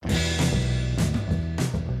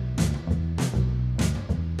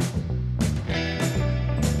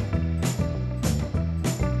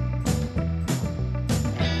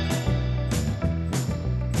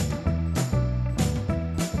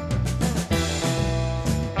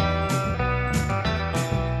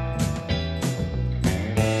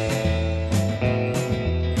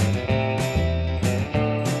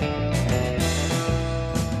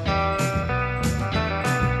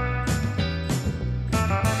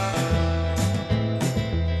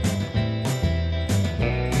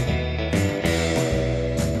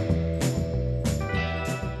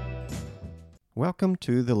Welcome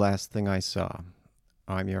to The Last Thing I Saw.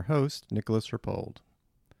 I'm your host, Nicholas Rapold.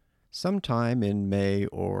 Sometime in May,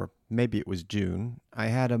 or maybe it was June, I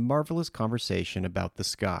had a marvelous conversation about the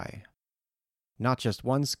sky. Not just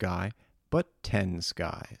one sky, but 10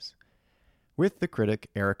 skies. With the critic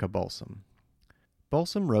Erika Balsom.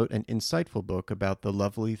 Balsom wrote an insightful book about the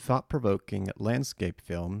lovely, thought-provoking landscape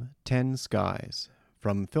film 10 Skies,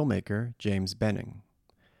 from filmmaker James Benning.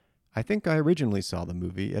 I think I originally saw the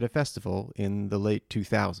movie at a festival in the late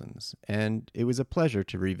 2000s, and it was a pleasure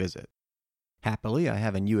to revisit. Happily, I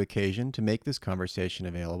have a new occasion to make this conversation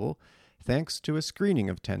available, thanks to a screening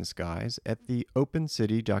of 10 Skies at the Open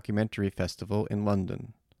City Documentary Festival in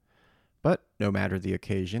London. But no matter the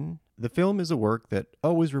occasion, the film is a work that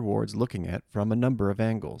always rewards looking at from a number of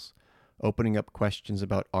angles, opening up questions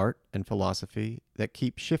about art and philosophy that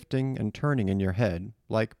keep shifting and turning in your head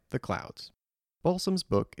like the clouds. Balsom's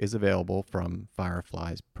book is available from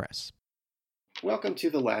Fireflies Press. Welcome to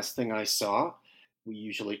The Last Thing I Saw. We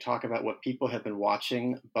usually talk about what people have been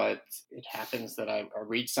watching, but it happens that I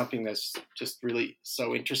read something that's just really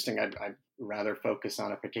so interesting. I'd rather focus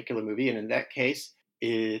on a particular movie, and in that case,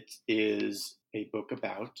 it is a book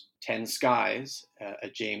about 10 Skies, a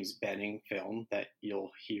James Benning film that you'll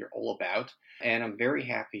hear all about. And I'm very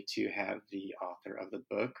happy to have the author of the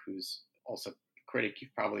book, who's also a critic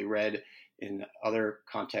you've probably read in other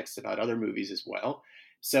contexts about other movies as well.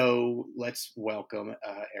 So let's welcome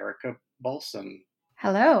Erika Balsom.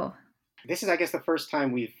 Hello. This is, I guess, the first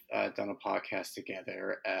time we've done a podcast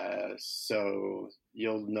together. So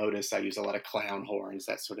you'll notice I use a lot of clown horns,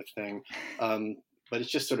 that sort of thing. But it's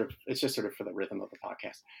just sort of for the rhythm of the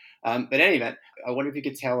podcast. But in any event, I wonder if you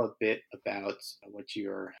could tell a bit about what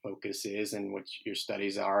your focus is and what your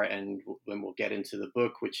studies are, and then we'll get into the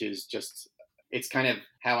book, which is just, it's kind of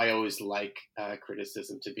how I always like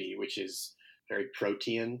criticism to be, which is very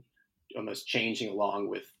protean, almost changing along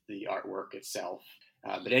with the artwork itself.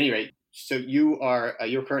 But at any rate, so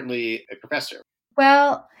you're currently a professor.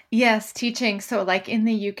 Well, yes, teaching. So like in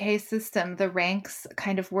the UK system, the ranks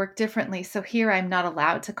kind of work differently. So here I'm not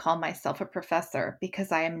allowed to call myself a professor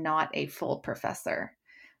because I am not a full professor.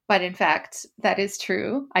 But in fact, that is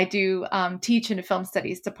true. I do teach in a film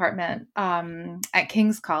studies department at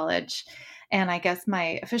King's College. And I guess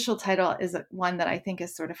my official title is one that I think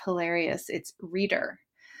is sort of hilarious. It's reader.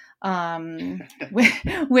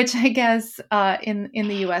 Which I guess in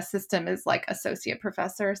the U.S. system is like associate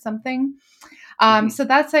professor or something. So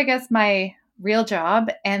that's, I guess, my real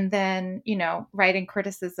job. And then, writing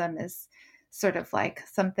criticism is sort of like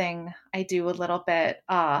something I do a little bit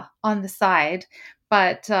on the side.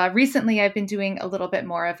 But recently I've been doing a little bit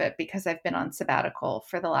more of it because I've been on sabbatical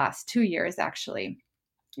for the last 2 years, actually.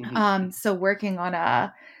 So working on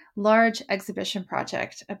a large exhibition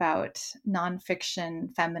project about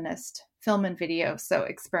nonfiction feminist film and video, so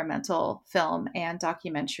experimental film and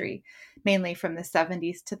documentary, mainly from the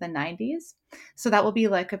 70s to the 90s. So that will be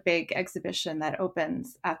like a big exhibition that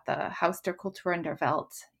opens at the Haus der Kultur in der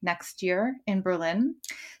Welt next year in Berlin.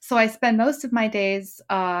 So I spend most of my days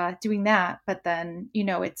doing that, but then,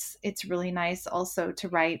 it's really nice also to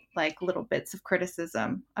write like little bits of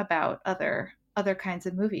criticism about other kinds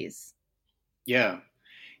of movies. Yeah,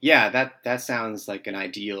 that sounds like an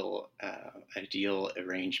ideal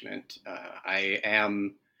arrangement.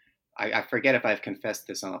 I forget if I've confessed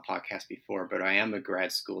this on a podcast before, but I am a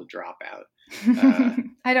grad school dropout.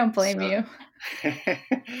 I don't blame you.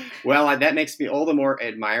 Well, that makes me all the more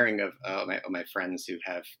admiring of my friends who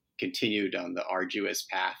have continued on the arduous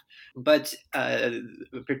path. But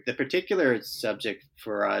the particular subject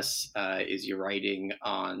for us is your writing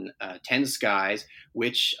on 10 Skies,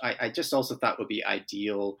 which I just also thought would be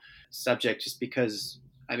ideal subject, just because,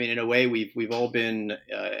 I mean, in a way, we've all been,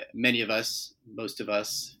 many of us, most of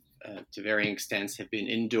us, to varying extents, have been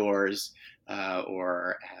indoors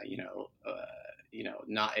or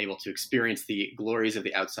not able to experience the glories of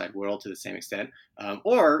the outside world to the same extent,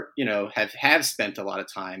 or have spent a lot of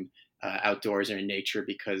time outdoors or in nature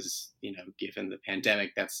because, given the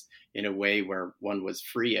pandemic, that's in a way where one was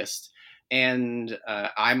freest. And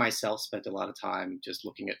I myself spent a lot of time just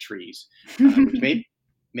looking at trees, which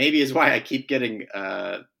maybe is why I keep getting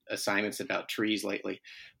assignments about trees lately.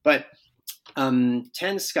 But 10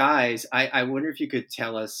 Skies, I wonder if you could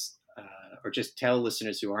tell us, or just tell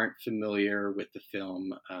listeners who aren't familiar with the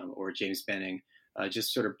film or James Benning,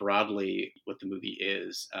 just sort of broadly what the movie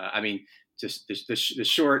is. I mean, just the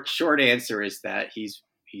short answer is that he's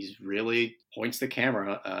he's really points the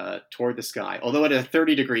camera toward the sky, although at a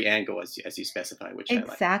 30-degree angle, as you specify, which I like.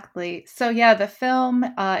 Exactly. So yeah, the film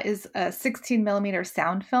is a 16 millimeter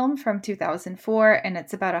sound film from 2004, and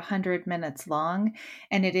it's about 100 minutes long.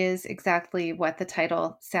 And it is exactly what the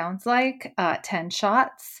title sounds like, 10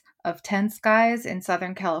 shots of 10 skies in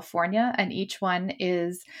Southern California. And each one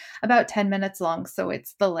is about 10 minutes long. So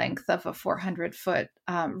it's the length of a 400-foot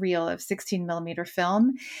reel of 16 millimeter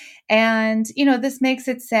film. And, this makes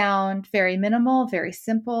it sound very minimal, very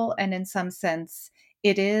simple. And in some sense,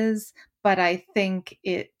 it is, but I think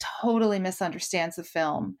it totally misunderstands the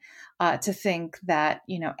film to think that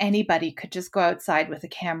anybody could just go outside with a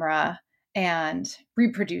camera and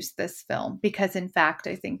reproduce this film. Because in fact,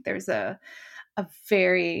 I think there's a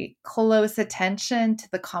very close attention to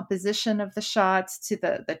the composition of the shots, to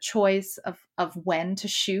the choice of when to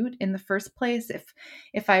shoot in the first place.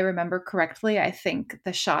 If I remember correctly, I think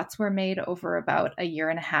the shots were made over about a year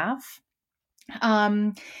and a half.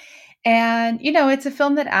 Um, and, it's a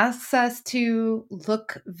film that asks us to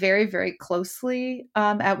look very, very closely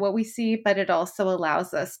at what we see, but it also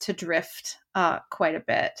allows us to drift quite a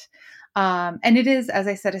bit. And it is, as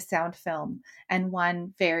I said, a sound film. And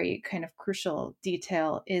one very kind of crucial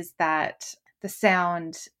detail is that the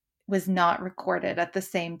sound was not recorded at the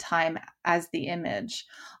same time as the image,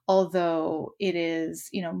 although it is,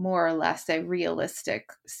 more or less a realistic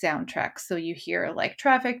soundtrack. So you hear like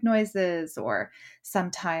traffic noises or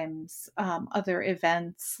sometimes other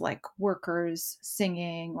events like workers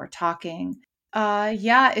singing or talking.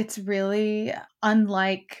 Yeah, it's really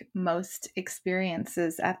unlike most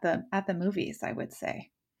experiences at the movies, I would say.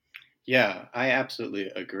 Yeah, I absolutely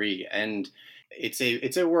agree, and it's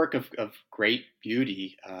a work of great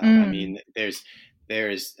beauty. I Mm. mean, there's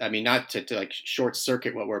I mean, not to like short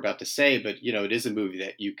circuit what we're about to say, but it is a movie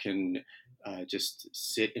that you can just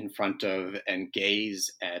sit in front of and gaze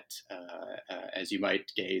at as you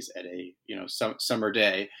might gaze at a summer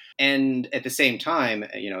day, and at the same time,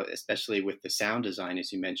 especially with the sound design,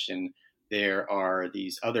 as you mentioned, there are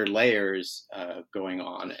these other layers going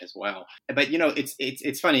on as well. But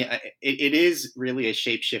it's funny. It is really a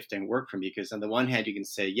shape shifting work for me because on the one hand you can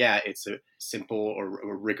say, yeah, it's a simple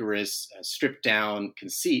or rigorous, stripped down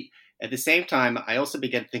conceit. At the same time, I also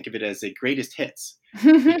began to think of it as a greatest hits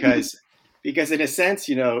because in a sense,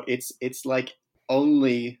 it's like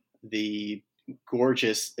only the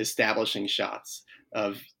gorgeous establishing shots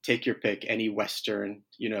of take your pick, any Western,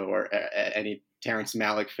 or any Terrence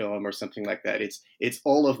Malick film or something like that. It's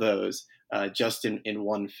all of those just in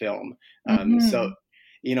one film. So,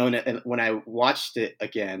 Hmm. and when I watched it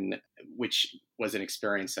again, which was an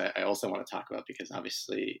experience I also want to talk about because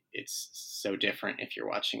obviously it's so different if you're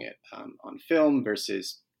watching it on film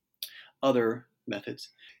versus other methods.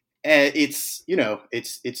 It's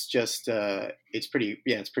it's just it's pretty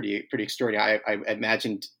it's pretty extraordinary. I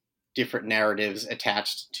imagined different narratives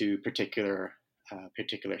attached to particular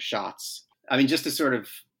shots. I mean, just to sort of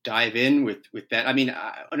dive in with that. I mean,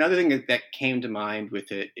 another thing that came to mind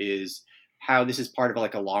with it is how this is part of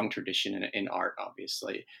like a long tradition in art.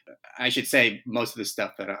 Obviously, I should say most of the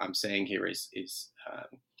stuff that I'm saying here is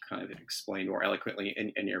kind of explained more eloquently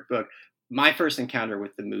in your book. My first encounter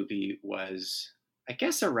with the movie was, I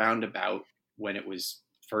guess, around about when it was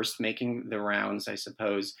first making the rounds, I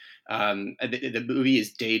suppose. The movie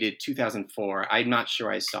is dated 2004. I'm not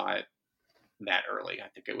sure I saw it that early. I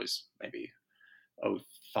think it was maybe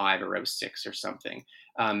 '05 or '06 or something.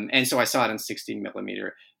 And so I saw it on 16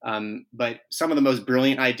 millimeter. But some of the most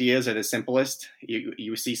brilliant ideas are the simplest.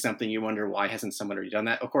 You see something, you wonder why hasn't someone already done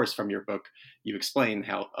that? Of course, from your book, you explain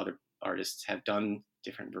how other artists have done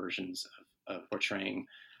different versions of portraying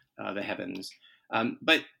the heavens.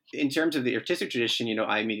 But in terms of the artistic tradition,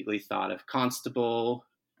 I immediately thought of Constable,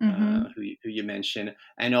 Hmm. who you mentioned,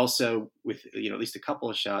 and also with at least a couple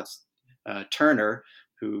of shots, Turner,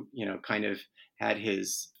 who kind of had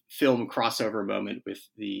his film crossover moment with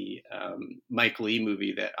the Mike Lee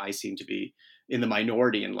movie that I seem to be in the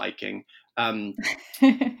minority in liking.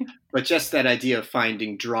 But just that idea of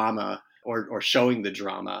finding drama or showing the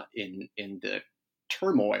drama in the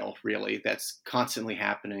turmoil really that's constantly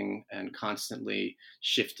happening and constantly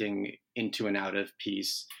shifting into and out of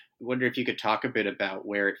piece. I wonder if you could talk a bit about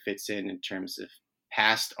where it fits in terms of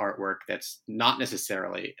past artwork that's not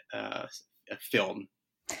necessarily a film.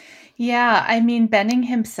 Yeah, I mean, Benning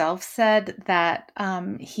himself said that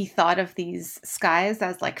he thought of these skies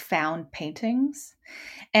as like found paintings.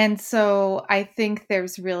 And so I think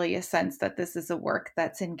there's really a sense that this is a work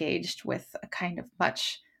that's engaged with a kind of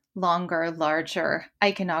much longer, larger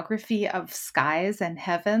iconography of skies and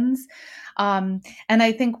heavens. And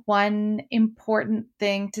I think one important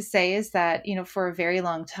thing to say is that, for a very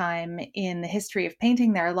long time in the history of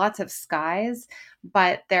painting, there are lots of skies,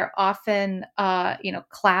 but they're often,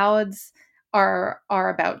 clouds are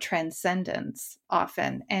about transcendence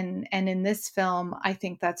often. And in this film, I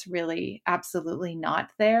think that's really absolutely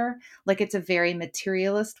not there. Like, it's a very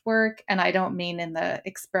materialist work, and I don't mean in the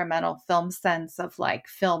experimental film sense of like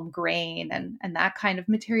film grain and that kind of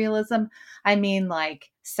materialism. I mean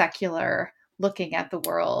like secular looking at the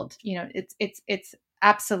world. It's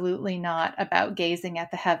absolutely not about gazing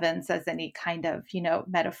at the heavens as any kind of,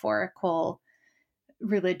 metaphorical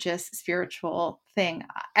religious spiritual thing,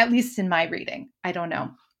 at least in my reading. I don't know.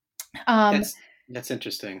 um That's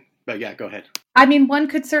interesting. But yeah, go ahead. I mean, one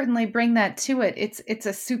could certainly bring that to it. It's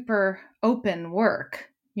a super open work,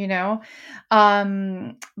 you know.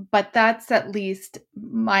 But that's at least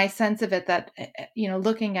my sense of it, that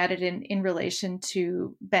looking at it in relation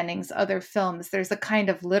to Benning's other films, there's a kind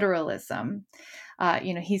of literalism.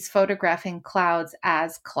 He's photographing clouds,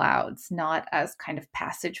 not as kind of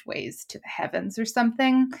passageways to the heavens or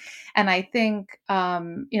something. And I think,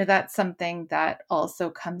 that's something that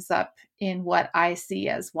also comes up in what I see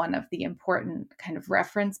as one of the important kind of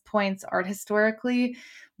reference points art historically,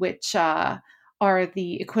 which are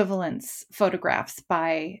the equivalence photographs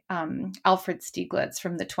by Alfred Stieglitz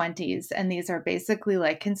from the 20s. And these are basically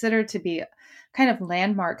like considered to be kind of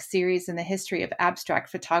landmark series in the history of abstract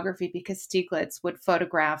photography, because Stieglitz would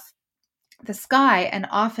photograph the sky and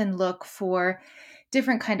often look for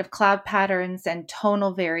different kind of cloud patterns and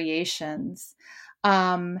tonal variations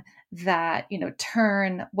that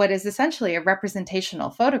turn what is essentially a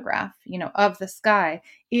representational photograph of the sky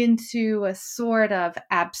into a sort of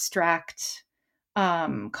abstract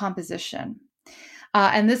composition.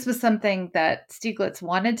 And this was something that Stieglitz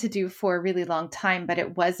wanted to do for a really long time, but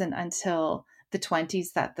it wasn't until the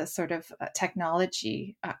 20s that the sort of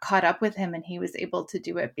technology caught up with him, and he was able to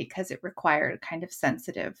do it because it required a kind of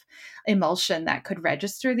sensitive emulsion that could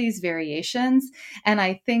register these variations. And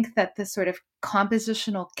I think that the sort of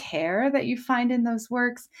compositional care that you find in those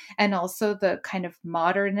works, and also the kind of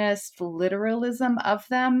modernist literalism of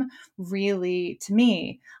them, really, to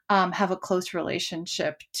me, have a close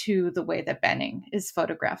relationship to the way that Benning is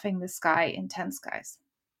photographing the sky in 10 Skies.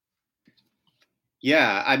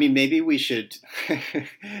 Yeah, I mean, maybe we should.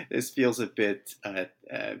 This feels a bit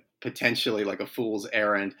potentially like a fool's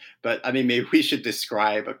errand, but I mean, maybe we should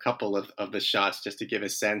describe a couple of the shots just to give a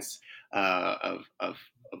sense of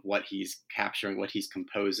what he's capturing, what he's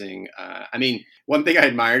composing. I mean, one thing I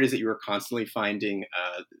admired is that you were constantly finding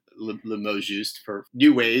le mot juste for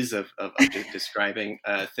new ways of describing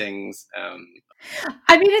things.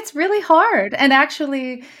 I mean, it's really hard. And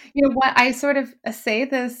actually, what I sort of say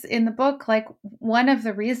this in the book, like one of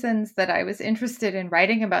the reasons that I was interested in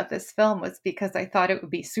writing about this film was because I thought it would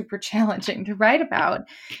be super challenging to write about,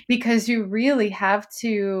 because you really have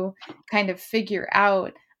to kind of figure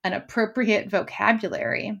out an appropriate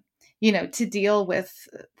vocabulary, to deal with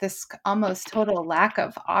this almost total lack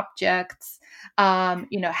of objects.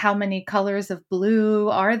 How many colors of blue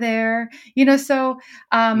are there? So,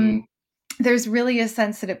 Mm, there's really a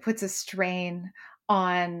sense that it puts a strain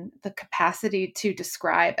on the capacity to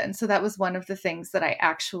describe. And so that was one of the things that I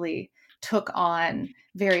actually took on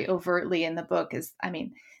very overtly in the book. Is, I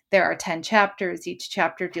mean, there are 10 chapters. Each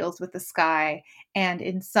chapter deals with the sky and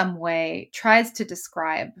in some way tries to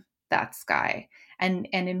describe that sky. And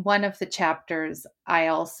in one of the chapters, I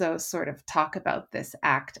also sort of talk about this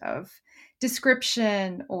act of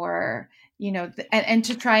description, or and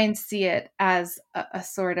to try and see it as a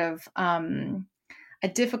sort of a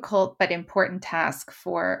difficult but important task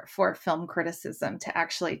for film criticism, to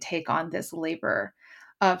actually take on this labor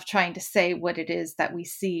of trying to say what it is that we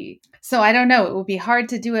see. So I don't know, it will be hard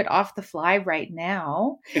to do it off the fly right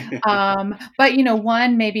now. But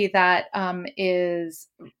one maybe that is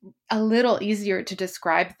a little easier to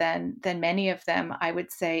describe than many of them, I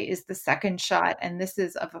would say, is the second shot. And this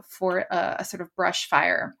is of a sort of brush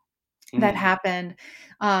fire that mm, happened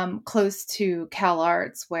close to Cal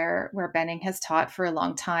Arts, where Benning has taught for a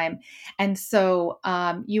long time. And so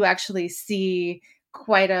you actually see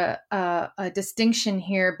quite a distinction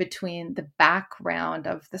here between the background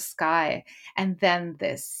of the sky and then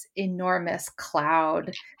this enormous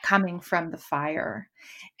cloud coming from the fire.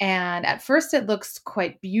 And at first it looks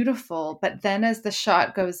quite beautiful, but then as the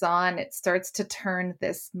shot goes on, it starts to turn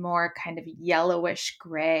this more kind of yellowish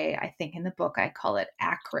gray. I think in the book I call it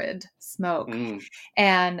acrid smoke. mm.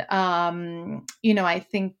 And, I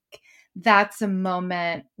think that's a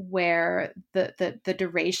moment where the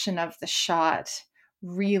duration of the shot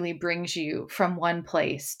really brings you from one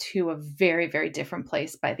place to a very, very different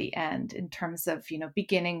place by the end, in terms of,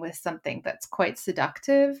 beginning with something that's quite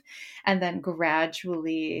seductive and then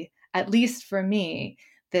gradually, at least for me,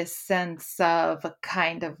 this sense of a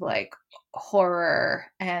kind of like horror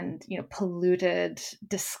and, polluted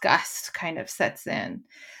disgust kind of sets in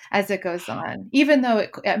as it goes on, even though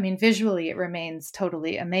visually it remains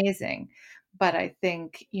totally amazing. But I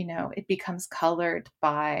think, it becomes colored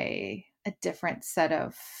by a different set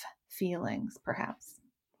of feelings, perhaps.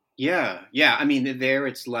 Yeah, yeah. I mean, there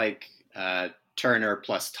it's like Turner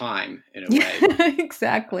plus time in a Yeah, way.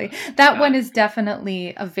 exactly. That Uh, one is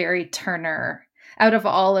definitely a very Turner. Out of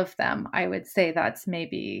all of them, I would say that's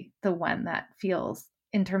maybe the one that feels,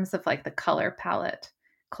 in terms of like the color palette,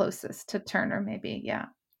 closest to Turner, maybe. Yeah.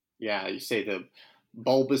 yeah, you say the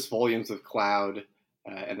bulbous volumes of cloud,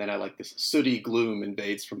 and then I like this sooty gloom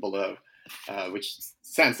invades from below, which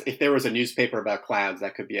sounds, if there was a newspaper about clouds,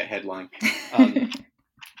 that could be a headline. Um,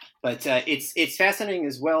 but it's fascinating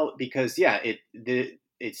as well because yeah,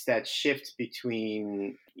 it's that shift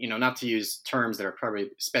between, not to use terms that are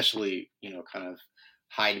probably especially kind of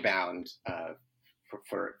hidebound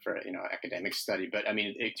for academic study, but I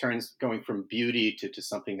mean it turns going from beauty to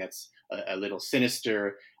something that's a little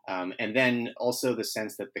sinister, and then also the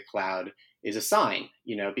sense that the cloud is a sign,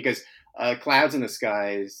 because clouds in the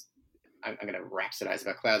skies. I'm going to rhapsodize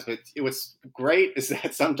about clouds, but what's great is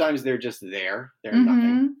that sometimes they're just there, they're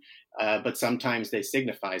nothing, Mm-hmm. but sometimes they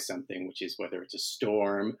signify something, which is whether it's a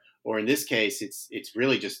storm or in this case, it's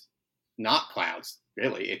really just not clouds.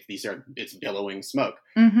 Really, it's billowing smoke,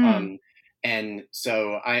 Mm-hmm. um, and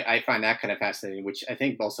so I find that kind of fascinating, which I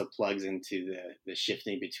think also plugs into the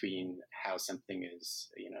shifting between how something is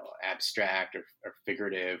abstract or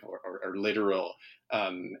figurative or literal,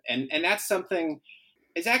 and that's something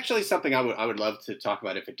it's actually something I would love to talk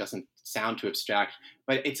about if it doesn't sound too abstract.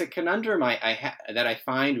 But it's a conundrum that I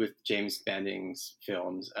find with James Benning's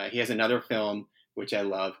films. He has another film which I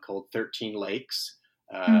love called 13 Lakes,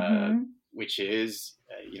 uh, Mm-hmm. which is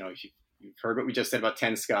if you've heard what we just said about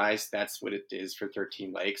 10 Skies, that's what it is for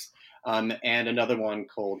 13 Lakes. And another one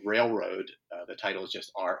called Railroad. The title is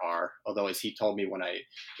just RR. Although, as he told me when I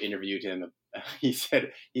interviewed him, he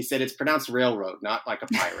said it's pronounced railroad, not like a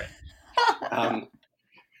pirate.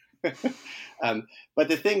 Um, but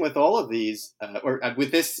the thing with all of these, or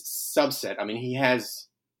with this subset, I mean, he has,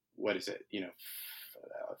 what is it,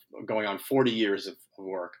 going on 40 years of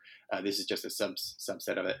work. This is just a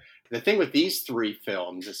subset of it. The thing with these three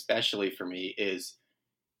films, especially for me, is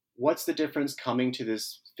what's the difference coming to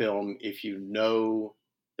this film if you know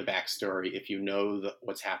the backstory, if you know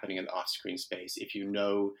what's happening in the off-screen space, if you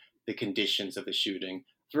know the conditions of the shooting,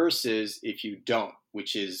 versus if you don't,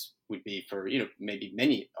 which would be for maybe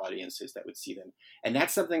many audiences that would see them, and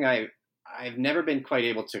that's something I've never been quite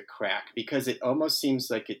able to crack because it almost seems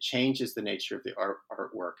like it changes the nature of the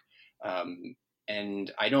artwork,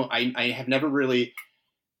 and I have never really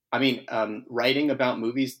I mean, writing about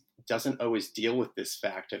movies doesn't always deal with this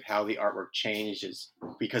fact of how the artwork changes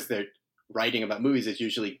because they're writing about movies is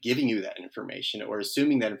usually giving you that information or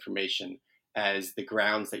assuming that information as the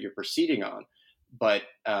grounds that you're proceeding on. But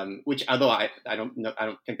which, although I don't know, I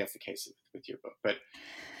don't think that's the case with your book. But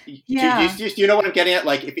Yeah. do you know what I'm getting at?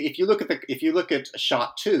 Like, if you look at if you look at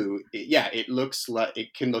shot two, yeah, it looks like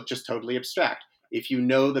it can look just totally abstract. If you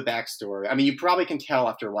know the backstory, I mean, you probably can tell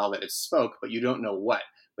after a while that it's smoke, but you don't know what.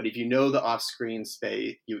 But if you know the off-screen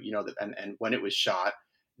space, you know that, and when it was shot,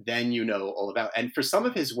 then you know all about. And for some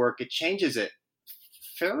of his work, it changes it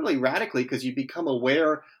fairly radically because you become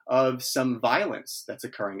aware of some violence that's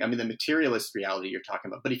occurring. I mean, the materialist reality you're talking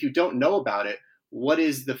about. But if you don't know about it, what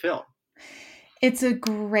is the film? It's a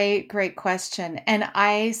great, great question. And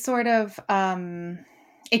I sort of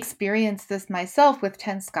experienced this myself with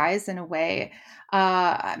 10 Skies in a way.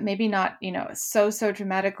 Maybe not, so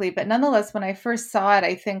dramatically, but nonetheless, when I first saw it,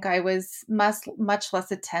 I think I was much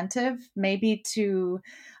less attentive, maybe to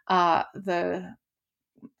the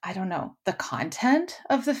I don't know, the content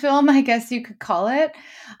of the film, I guess you could call it.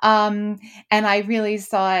 Um, and I really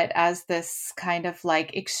saw it as this kind of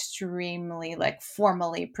like extremely like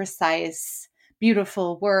formally precise,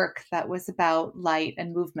 beautiful work that was about light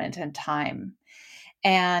and movement and time.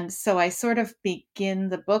 And so I sort of begin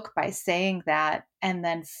the book by saying that and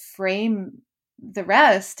then frame the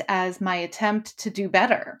rest as my attempt to do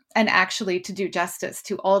better and actually to do justice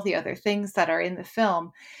to all the other things that are in the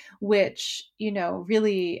film, which,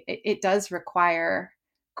 really it does require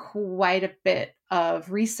quite a bit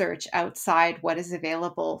of research outside what is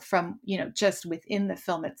available from, just within the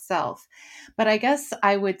film itself. But I guess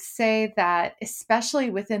I would say that, especially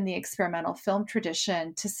within the experimental film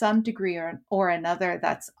tradition, to some degree or another,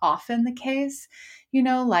 that's often the case.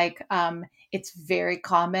 It's very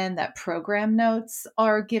common that program notes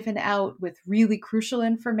are given out with really crucial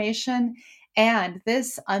information. And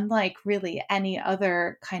this, unlike really any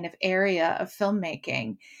other kind of area of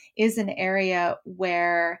filmmaking, is an area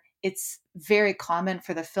where it's very common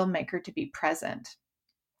for the filmmaker to be present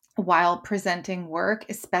while presenting work,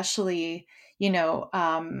 especially,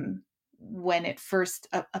 when it first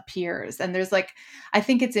appears. And I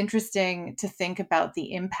think it's interesting to think about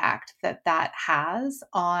the impact that has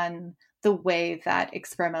on the way that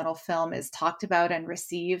experimental film is talked about and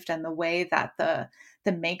received, and the way that the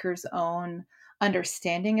maker's own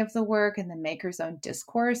understanding of the work and the maker's own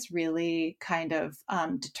discourse really kind of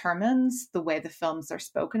determines the way the films are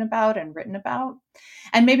spoken about and written about.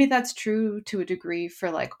 And maybe that's true to a degree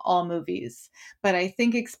for like all movies, but I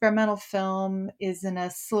think experimental film is in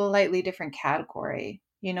a slightly different category,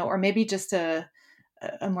 or maybe just a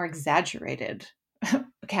more exaggerated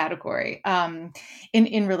category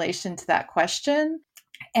in relation to that question.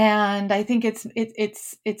 And I think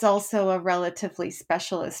it's also a relatively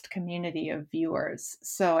specialist community of viewers.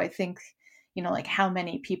 So I think, like how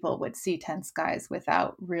many people would see 10 Skies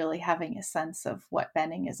without really having a sense of what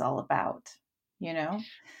bending is all about, you know?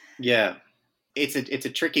 Yeah. It's a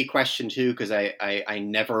tricky question too, because I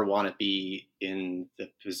never want to be in the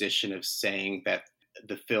position of saying that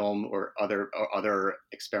the film or other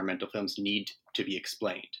experimental films need to be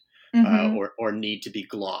explained, Mm-hmm. or need to be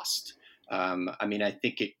glossed. I mean, I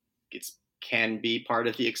think it can be part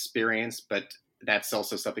of the experience, but that's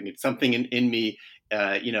also something. It's something in me,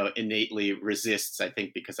 innately resists. I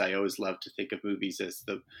think because I always love to think of movies as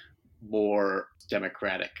the more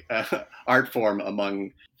democratic art form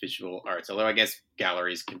among visual arts. Although I guess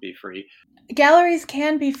galleries can be free. Galleries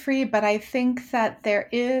can be free, but I think that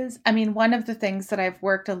one of the things that I've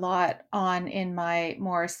worked a lot on in my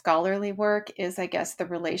more scholarly work is, I guess, the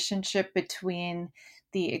relationship between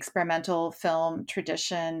the experimental film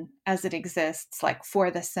tradition as it exists, like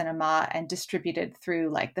for the cinema and distributed through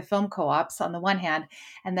like the film co-ops on the one hand,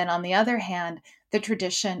 and then on the other hand, the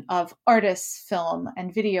tradition of artists' film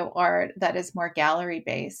and video art that is more gallery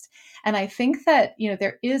based. And I think that,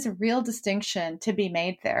 there is a real distinction to be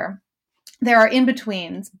made there. There are in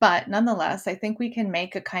betweens, but nonetheless, I think we can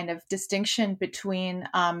make a kind of distinction between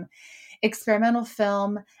experimental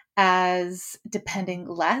film as depending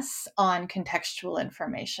less on contextual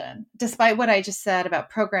information. Despite what I just said about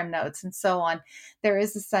program notes and so on, there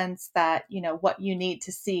is a sense that, what you need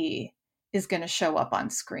to see is going to show up on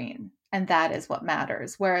screen. And that is what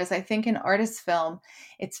matters. Whereas I think in artist film,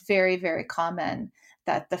 it's very, very common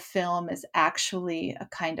that the film is actually a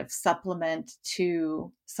kind of supplement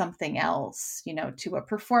to something else, to a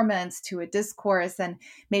performance, to a discourse. And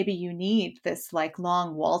maybe you need this like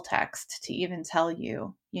long wall text to even tell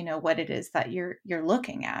you, what it is that you're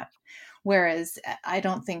looking at. Whereas I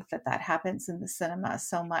don't think that happens in the cinema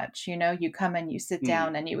so much. You come and you sit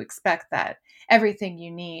down and you expect that everything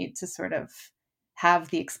you need to sort of have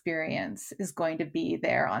the experience is going to be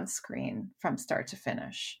there on screen from start to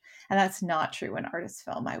finish. And that's not true in artist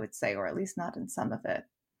film, I would say, or at least not in some of it.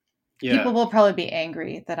 People Yeah. will probably be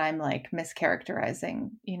angry that I'm like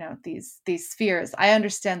mischaracterizing, these spheres. I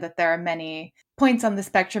understand that there are many points on the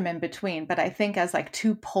spectrum in between, but I think as like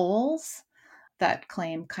two poles, that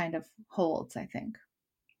claim kind of holds, I think.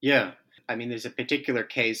 Yeah. I mean, there's a particular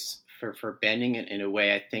case for bending in a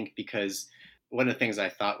way, I think, because one of the things I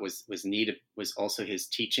thought was neat was also his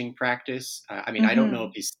teaching practice. I mean, I don't know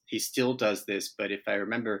if he still does this, but if I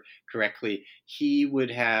remember correctly, he would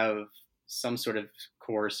have some sort of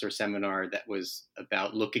course or seminar that was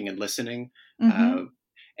about looking and listening. Mm-hmm.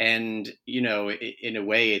 And in a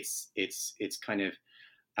way, it's kind of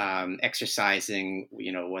exercising,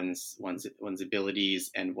 one's abilities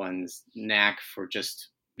and one's knack for just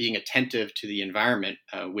being attentive to the environment,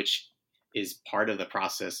 which is part of the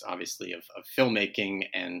process, obviously, of filmmaking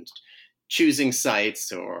and choosing sites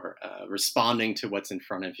or responding to what's in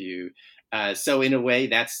front of you. So in a way,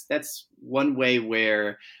 that's one way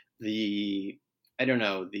where the I don't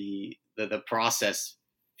know the process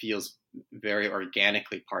feels very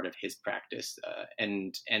organically part of his practice,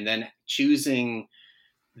 and then choosing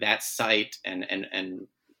that site and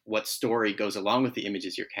what story goes along with the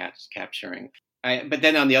images you're capturing. But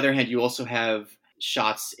then on the other hand, you also have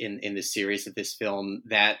shots in the series of this film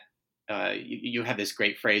that you have this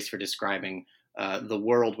great phrase for describing the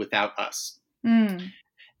world without us. Mm.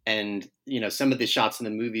 And some of the shots in the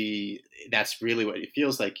movie, that's really what it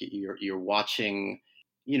feels like. You're watching,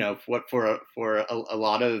 what for a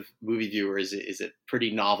lot of movie viewers is a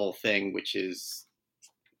pretty novel thing, which is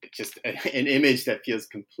just an image that feels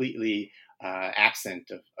completely absent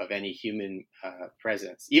of any human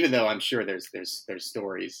presence. Even though I'm sure there's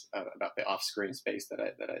stories about the off-screen space that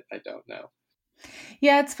I don't know.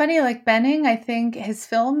 Yeah, it's funny, like Benning, I think his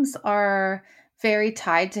films are very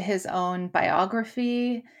tied to his own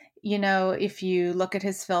biography. If you look at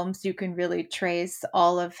his films, you can really trace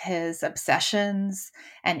all of his obsessions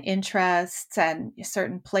and interests and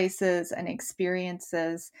certain places and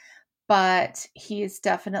experiences. But he is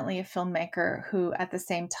definitely a filmmaker who, at the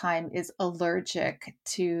same time, is allergic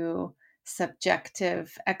to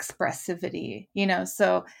subjective expressivity.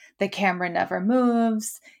 So the camera never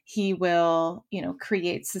moves. He will,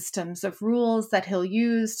 create systems of rules that he'll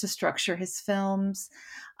use to structure his films.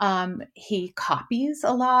 He copies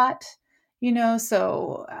a lot,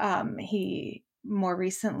 so he more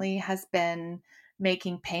recently has been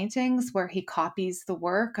making paintings where he copies the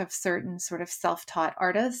work of certain sort of self-taught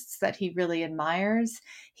artists that he really admires.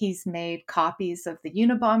 He's made copies of the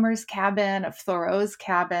Unabomber's cabin, of Thoreau's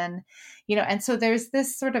cabin, and so there's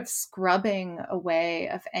this sort of scrubbing away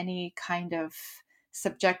of any kind of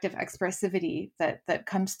subjective expressivity that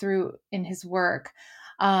comes through in his work.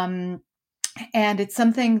 And it's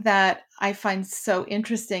something that I find so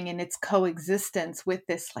interesting in its coexistence with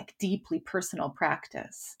this like deeply personal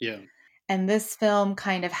practice. Yeah. And this film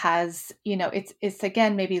kind of has, it's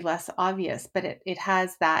again maybe less obvious, but it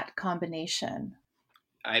has that combination.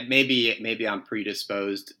 Maybe I'm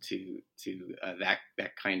predisposed to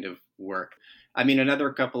that kind of work. I mean,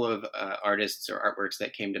 another couple of artists or artworks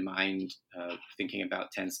that came to mind, thinking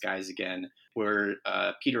about Ten Skies again, were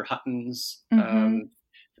Peter Hutton's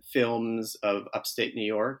films of upstate New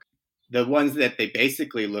York. The ones that they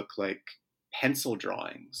basically look like pencil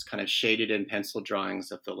drawings, kind of shaded in pencil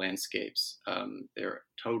drawings of the landscapes. They're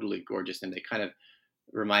totally gorgeous, and they kind of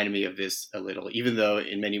reminded me of this a little, even though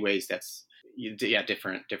in many ways that's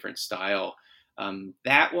different style.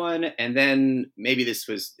 That one, and then maybe this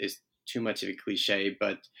is too much of a cliche,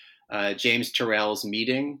 but James Turrell's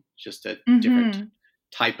Meeting, just a different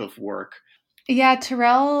type of work. Yeah,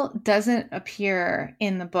 Turrell doesn't appear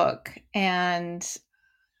in the book, and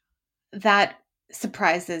that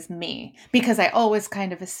surprises me because I always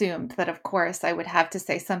kind of assumed that, of course, I would have to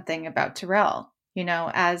say something about Turrell,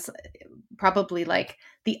 as probably like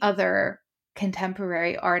the other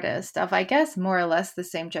contemporary artist of, I guess, more or less the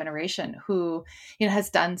same generation who, has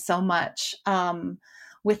done so much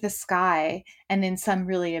with the sky and in some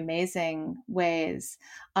really amazing ways.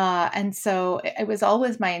 And so it was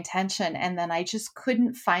always my intention. And then I just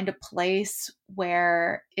couldn't find a place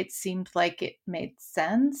where it seemed like it made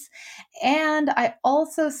sense. And I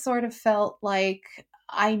also sort of felt like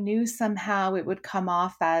I knew somehow it would come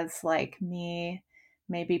off as like me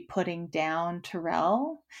maybe putting down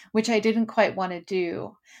Turrell, which I didn't quite want to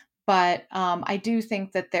do. But I do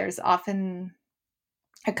think that there's often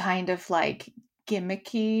a kind of like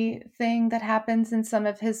gimmicky thing that happens in some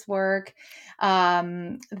of his work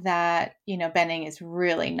that, Benning is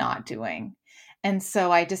really not doing. And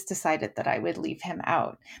so I just decided that I would leave him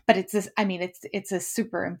out. But it's this, I mean, it's a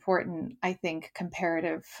super important, I think,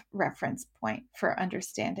 comparative reference point for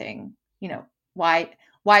understanding,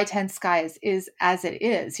 why Ten Skies is as it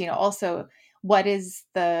is. Also, what is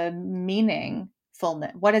the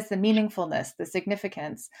meaningfulness? What is the meaningfulness, the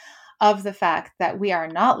significance of the fact that we are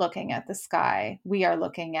not looking at the sky? We are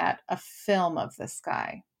looking at a film of the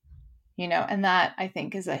sky, and that I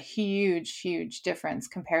think is a huge, huge difference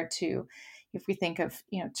compared to if we think of,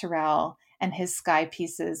 Turrell and his sky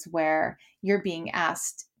pieces where you're being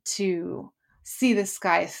asked to see the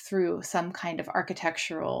sky through some kind of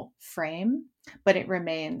architectural frame, but it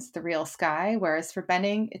remains the real sky. Whereas for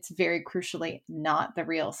Benning, it's very crucially not the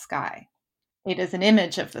real sky. It is an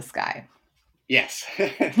image of the sky. Yes.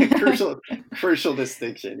 Crucial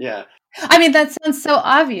distinction. Yeah. I mean, that sounds so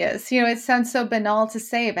obvious. It sounds so banal to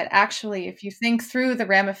say, but actually, if you think through the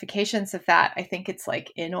ramifications of that, I think it's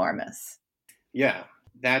like enormous. Yeah.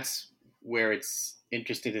 That's where it's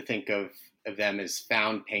interesting to think of them as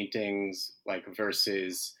found paintings, like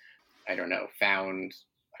versus, I don't know, found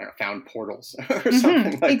portals or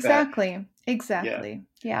something like exactly. that. Exactly.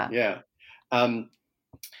 Yeah. Yeah.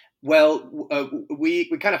 Well, we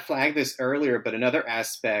kind of flagged this earlier, but another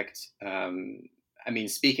aspect, I mean,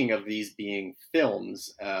 speaking of these being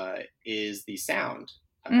films, is the sound.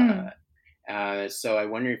 So I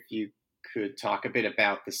wonder if you could talk a bit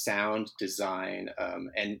about the sound design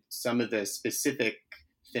and some of the specific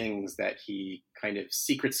things that he kind of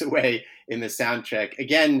secrets away in the soundtrack.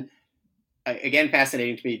 Again,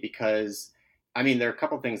 fascinating to me because, I mean, there are a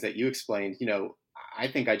couple of things that you explained, I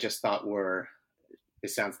think I just thought were,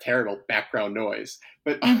 this sounds terrible, background noise.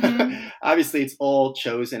 But obviously it's all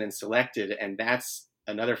chosen and selected, and that's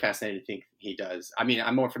another fascinating thing he does. I mean,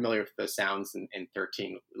 I'm more familiar with the sounds in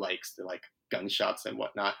 13 Lakes, the like gunshots and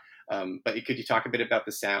whatnot. But could you talk a bit about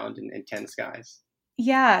the sound in 10 Skies?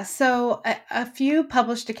 Yeah, so a few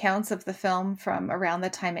published accounts of the film from around the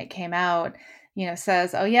time it came out,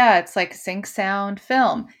 says, oh yeah, it's like sync sound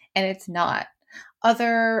film, and it's not.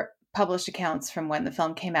 Other published accounts from when the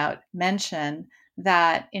film came out mention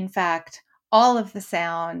that, in fact, all of the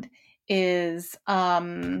sound is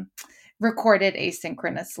recorded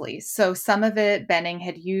asynchronously. So some of it Benning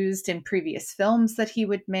had used in previous films that he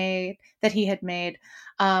had made.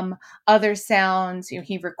 Other sounds,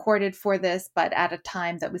 he recorded for this, but at a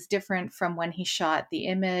time that was different from when he shot the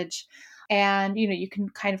image. And, you can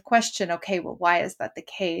kind of question, okay, well, why is that the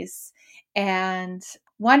case? And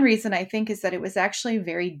one reason I think is that it was actually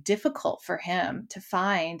very difficult for him to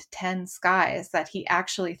find 10 skies that he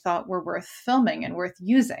actually thought were worth filming and worth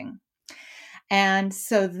using. And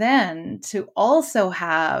so then to also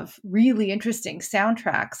have really interesting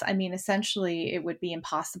soundtracks, I mean, essentially it would be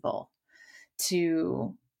impossible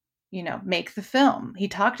to, make the film. He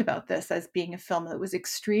talked about this as being a film that was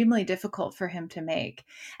extremely difficult for him to make.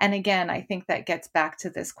 And again, I think that gets back to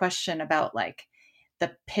this question about like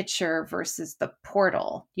the picture versus the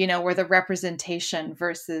portal, or the representation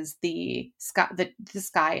versus the sky, the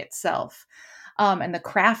sky itself, and the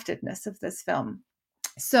craftedness of this film.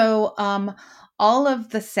 So all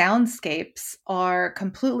of the soundscapes are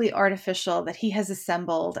completely artificial that he has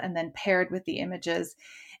assembled and then paired with the images.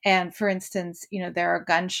 And for instance, there are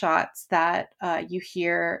gunshots that you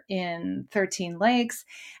hear in 13 Lakes.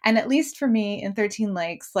 And at least for me, in 13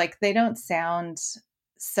 Lakes, like they don't sound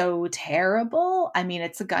so terrible. I mean,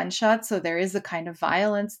 it's a gunshot, so there is a kind of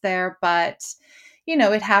violence there, but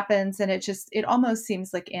it happens and it almost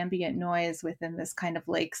seems like ambient noise within this kind of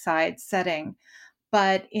lakeside setting.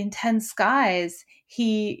 But in 10 Skies,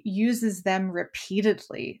 he uses them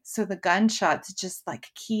repeatedly. So the gunshots just like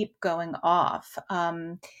keep going off.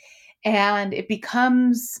 And it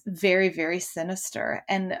becomes very, very sinister.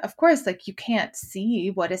 And of course, like you can't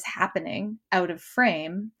see what is happening out of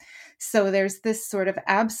frame. So there's this sort of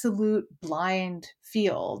absolute blind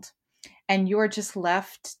field. And you're just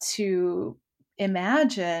left to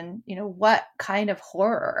imagine, what kind of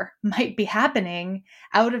horror might be happening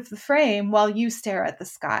out of the frame while you stare at the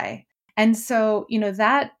sky. And so,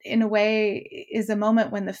 that in a way is a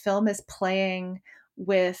moment when the film is playing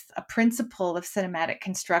with a principle of cinematic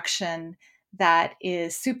construction that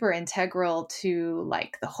is super integral to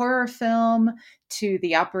like the horror film, to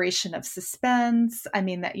the operation of suspense. I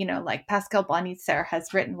mean that, like Pascal Bonitzer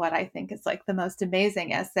has written what I think is like the most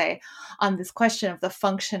amazing essay on this question of the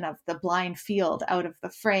function of the blind field out of the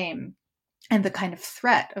frame and the kind of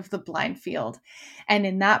threat of the blind field. And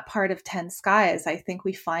in that part of 10 Skies, I think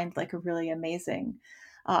we find like a really amazing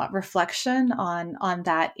reflection on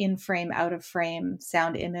that in frame, out of frame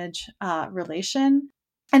sound image relation.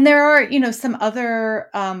 And there are, some other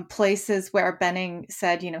places where Benning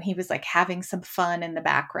said, he was like having some fun in the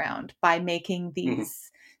background by making these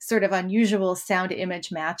sort of unusual sound image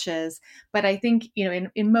matches. But I think, in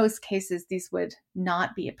most cases, these would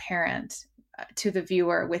not be apparent to the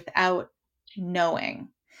viewer without knowing.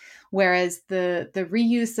 Whereas the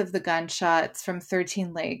reuse of the gunshots from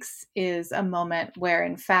 13 Lakes is a moment where,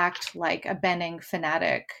 in fact, like a Benning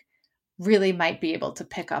fanatic really might be able to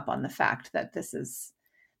pick up on the fact that this is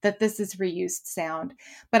reused sound.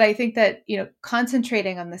 But I think that,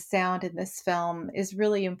 concentrating on the sound in this film is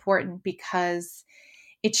really important because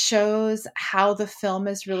it shows how the film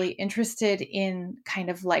is really interested in kind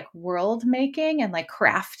of like world making and like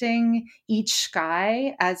crafting each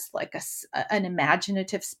sky as like an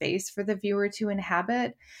imaginative space for the viewer to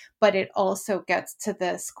inhabit. But it also gets to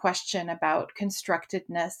this question about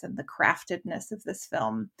constructedness and the craftedness of this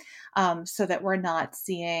film, so that we're not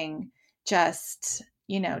seeing just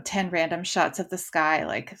 10 random shots of the sky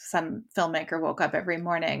like some filmmaker woke up every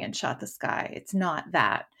morning and shot the sky. It's not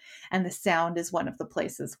that. And the sound is one of the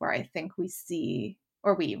places where I think we see,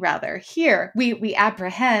 or we rather hear, we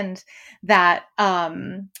apprehend that,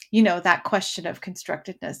 that question of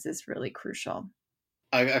constructedness is really crucial.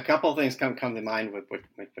 A couple of things come to mind with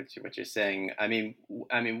what you're saying. I mean,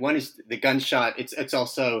 one is the gunshot. It's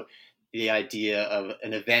also the idea of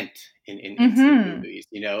an event in movies.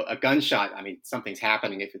 A gunshot. I mean, something's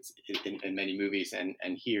happening if it's in many movies, and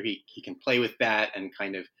here he can play with that and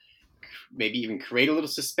kind of maybe even create a little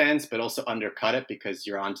suspense, but also undercut it because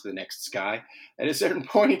you're on to the next sky at a certain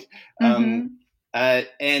point. Mm-hmm.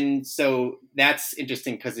 And so that's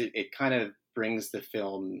interesting because it kind of brings the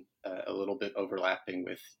film a little bit overlapping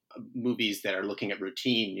with movies that are looking at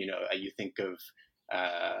routine. You think of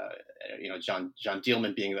John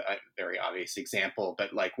Dielman being a very obvious example,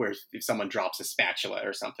 but like where if someone drops a spatula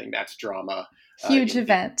or something, that's drama. Huge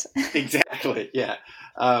event. Exactly. Yeah.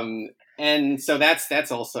 And so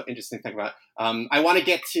that's also interesting to think about. I want to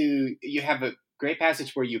get to, you have a great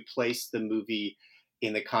passage where you place the movie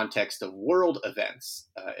in the context of world events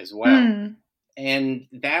as well. Mm. And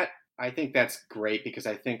that, I think that's great because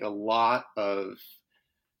I think a lot of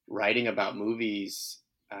writing about movies,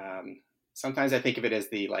 sometimes I think of it as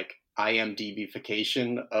the like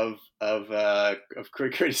IMDbification of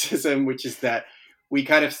criticism, which is that we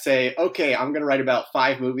kind of say, okay, I'm going to write about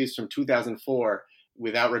 5 movies from 2004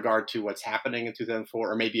 without regard to what's happening in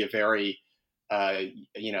 2004, or maybe a very,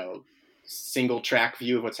 single track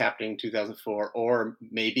view of what's happening in 2004, or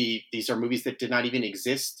maybe these are movies that did not even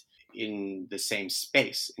exist in the same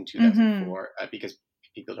space in 2004 because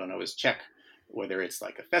people don't always check whether it's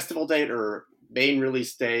like a festival date or main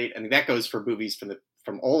release date. And that goes for movies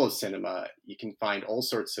from all of cinema. You can find all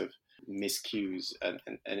sorts of miscues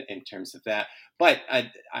in terms of that. But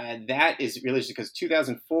that is really just because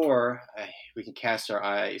 2004, we can cast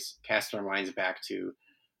our minds back to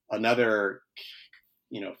another,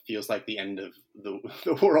 feels like the end of the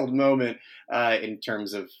world moment in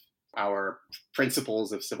terms of our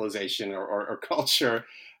principles of civilization or culture.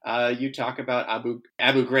 You talk about Abu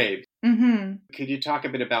Ghraib. Mm-hmm. Could you talk a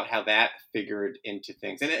bit about how that figured into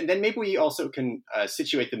things? And then maybe we also can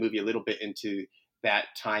situate the movie a little bit into that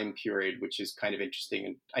time period, which is kind of interesting.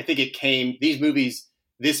 And I think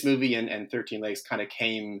this movie and 13 Legs kind of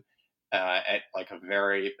came at like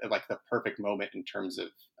the perfect moment in terms of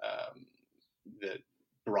the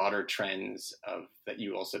broader trends that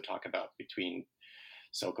you also talk about between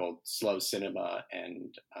so-called slow cinema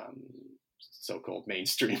and so-called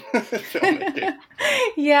mainstream filmmaking.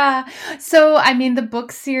 Yeah. So, I mean, the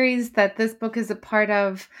book series that this book is a part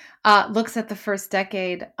of looks at the first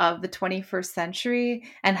decade of the 21st century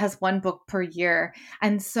and has one book per year.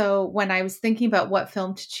 And so when I was thinking about what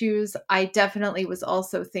film to choose, I definitely was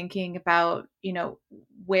also thinking about,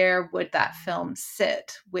 where would that film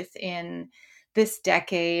sit within this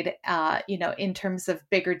decade, in terms of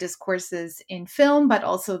bigger discourses in film, but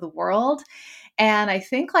also the world. And I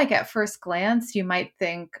think, like, at first glance, you might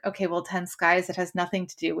think, okay, well, 10 Skies, it has nothing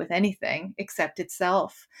to do with anything except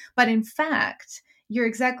itself. But in fact, you're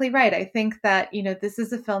exactly right. I think that, this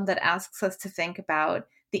is a film that asks us to think about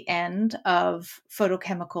the end of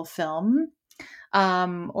photochemical film,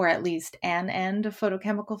 or at least an end of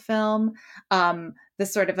photochemical film, the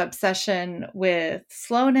sort of obsession with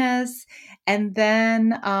slowness. And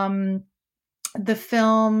then, the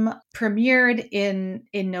film premiered in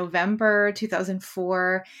November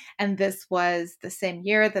 2004, and this was the same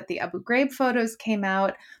year that the Abu Ghraib photos came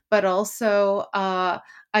out, but also a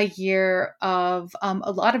year of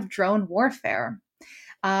a lot of drone warfare.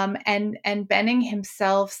 And Benning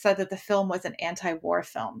himself said that the film was an anti-war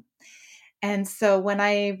film. And so when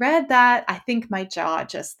I read that, I think my jaw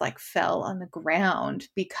just like fell on the ground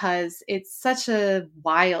because it's such a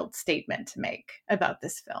wild statement to make about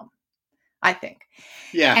this film, I think.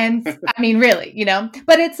 Yeah. And I mean, really,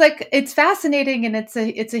 but it's like, it's fascinating and it's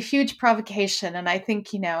a huge provocation. And I think,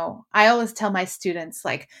 I always tell my students,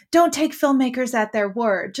 like, don't take filmmakers at their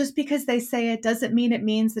word. Just because they say it doesn't mean it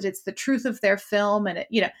means that it's the truth of their film and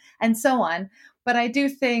and so on. But I do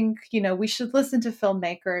think, we should listen to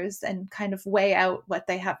filmmakers and kind of weigh out what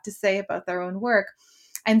they have to say about their own work.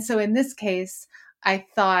 And so in this case, I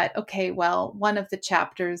thought, okay, well, one of the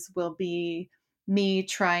chapters will be me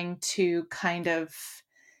trying to kind of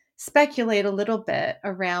speculate a little bit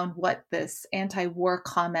around what this anti-war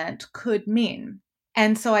comment could mean.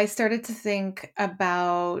 And so I started to think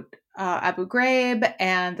about Abu Ghraib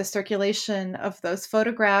and the circulation of those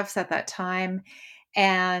photographs at that time,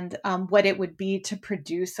 and what it would be to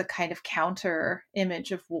produce a kind of counter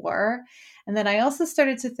image of war. And then I also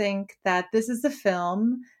started to think that this is a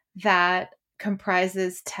film that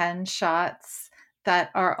comprises 10 shots that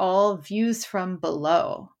are all views from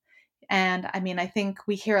below. And I mean, I think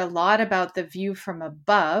we hear a lot about the view from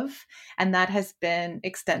above, and that has been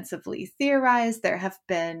extensively theorized. There have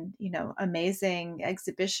been, amazing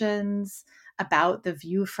exhibitions about the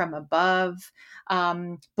view from above,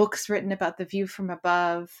 books written about the view from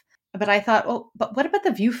above. But I thought, oh, but what about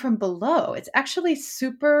the view from below? It's actually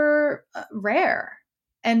super rare.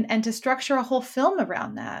 And to structure a whole film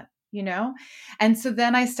around that, you know? And so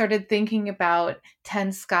then I started thinking about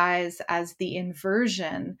 10 Skies as the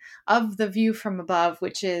inversion of the view from above,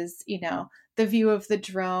 which is, the view of the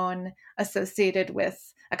drone associated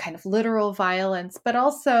with a kind of literal violence, but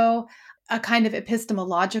also a kind of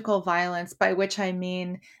epistemological violence, by which I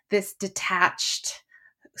mean this detached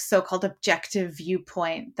so-called objective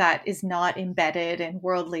viewpoint that is not embedded in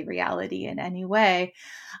worldly reality in any way.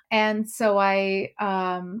 And so I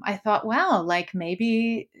thought, wow, like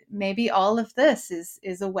maybe all of this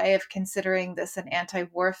is a way of considering this an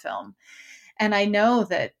anti-war film. And I know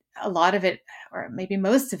that a lot of it, or maybe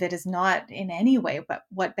most of it, is not in any way but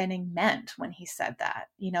what Benning meant when he said that,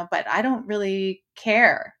 but I don't really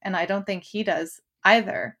care. And I don't think he does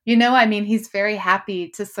either. I mean, he's very happy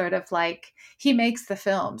to sort of like, he makes the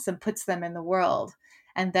films and puts them in the world.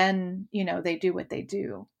 And then, they do what they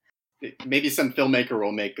do. Maybe some filmmaker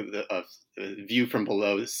will make a View from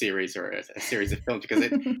Below series, or a series of films, because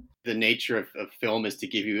the nature of film is to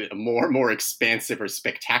give you a more expansive or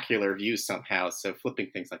spectacular view somehow. So flipping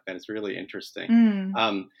things like that is really interesting.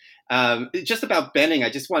 Just about Benning, I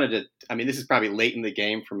just wanted to, I mean, this is probably late in the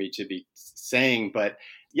game for me to be saying, but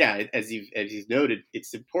yeah, as you've noted,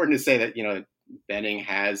 it's important to say that, Benning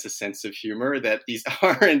has a sense of humor, that these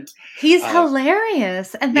aren't. He's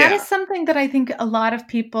hilarious. And that is Yeah. something that I think a lot of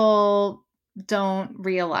people don't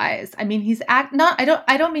realize. I mean,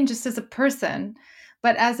 I don't mean just as a person,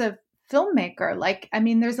 but as a filmmaker. Like, I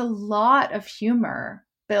mean, there's a lot of humor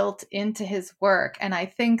built into his work. And I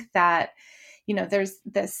think that, there's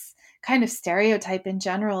this kind of stereotype in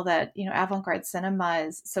general that, avant-garde cinema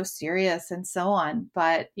is so serious and so on.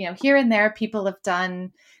 But, here and there, people have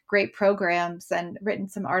done great programs and written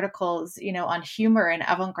some articles, on humor in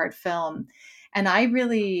avant-garde film. And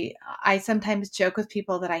I sometimes joke with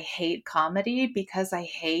people that I hate comedy because I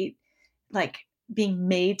hate like being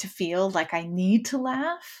made to feel like I need to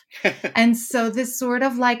laugh. And so this sort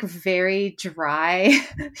of like very dry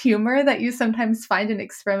humor that you sometimes find in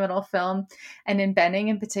experimental film, and in Benning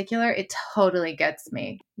in particular, it totally gets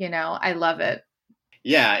me. I love it.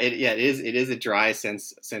 Yeah, it is a dry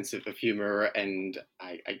sense of humor, and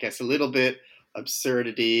I guess a little bit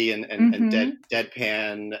absurdity and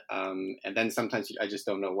deadpan, and then sometimes I just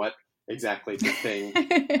don't know what exactly to think.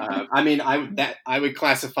 I mean, I would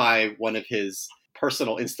classify one of his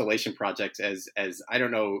personal installation projects as I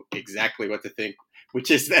don't know exactly what to think, which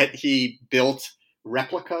is that he built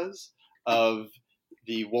replicas of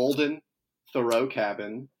the Walden Thoreau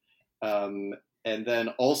cabin, and then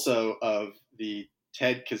also of the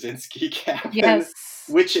Ted Kaczynski cabin, yes.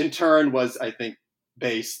 which in turn was, I think,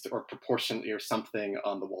 based or proportionately or something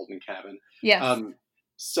on the Walden cabin. Yes.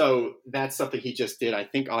 So that's something he just did, I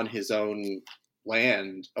think, on his own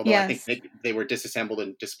land, although yes. I think they were disassembled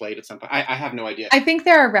and displayed at some point. I have no idea. I think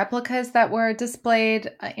there are replicas that were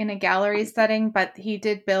displayed in a gallery setting, but he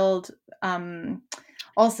did build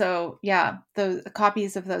also, the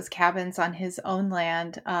copies of those cabins on his own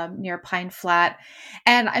land near Pine Flat.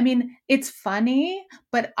 And I mean, it's funny,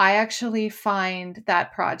 but I actually find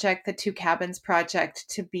that project, the Two Cabins project,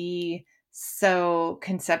 to be so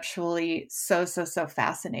conceptually so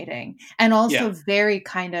fascinating, and also very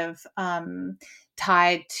kind of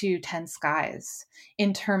tied to 10 Skies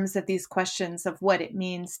in terms of these questions of what it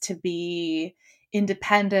means to be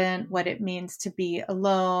independent, what it means to be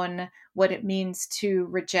alone, what it means to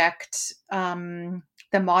reject the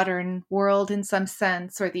modern world in some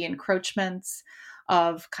sense, or the encroachments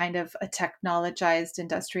of kind of a technologized,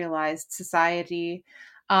 industrialized society.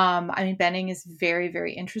 I mean, Benning is very,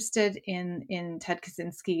 very interested in Ted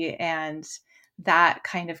Kaczynski, and that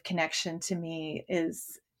kind of connection to me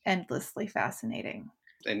is endlessly fascinating.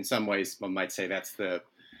 In some ways, one might say that's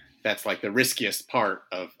like the riskiest part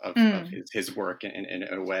of his work in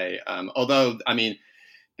a way. Although, I mean,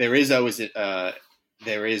 there is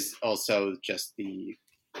also just the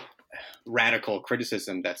radical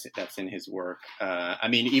criticism that's in his work. I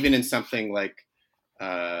mean, even in something like,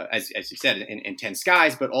 as you said, in 10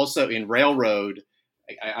 Skies, but also in Railroad.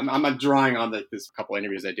 I'm drawing on this couple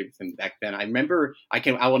interviews I did with him back then. I remember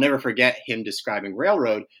I will never forget him describing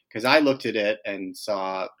Railroad, because I looked at it and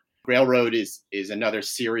saw Railroad is another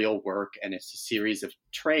serial work, and it's a series of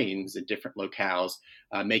trains in different locales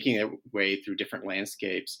making their way through different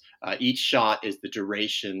landscapes. Each shot is the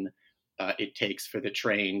duration it takes for the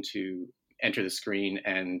train to enter the screen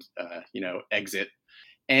and exit.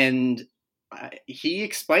 And he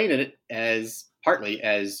explained it as partly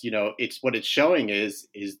as, it's what it's showing is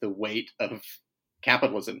the weight of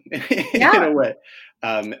capitalism in a way.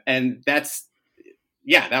 And that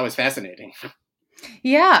was fascinating.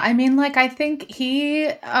 Yeah, I mean, like, I think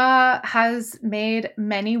he has made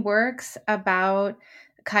many works about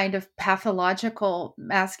kind of pathological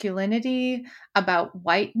masculinity, about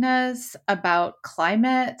whiteness, about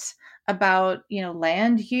climate, about,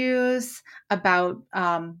 land use, about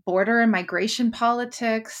border and migration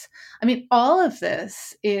politics. I mean, all of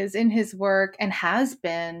this is in his work and has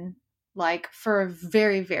been like for a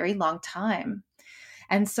very, very long time.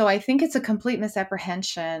 And so I think it's a complete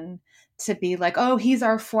misapprehension to be like, oh, he's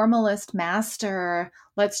our formalist master.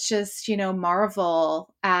 Let's just,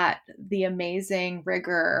 marvel at the amazing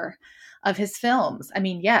rigor of his films. I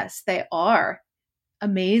mean, yes, they are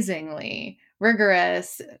amazingly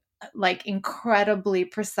rigorous, like incredibly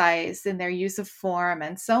precise in their use of form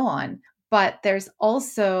and so on. But there's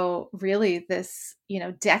also really this,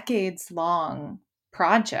 decades long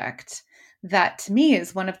project that to me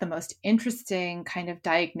is one of the most interesting kind of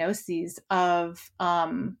diagnoses of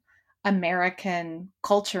American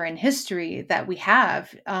culture and history that we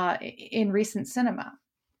have in recent cinema.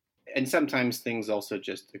 And sometimes things also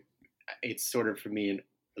just, it's sort of for me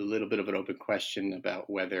a little bit of an open question about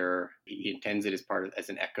whether he intends it as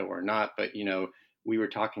an echo or not. But we were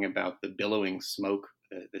talking about the billowing smoke,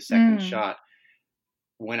 the second shot.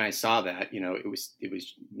 When I saw that, it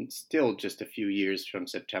was still just a few years from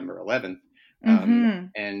September 11th,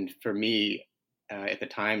 and for me, at the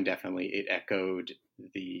time, definitely it echoed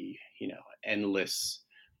the endless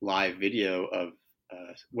live video of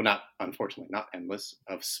well, not unfortunately not endless,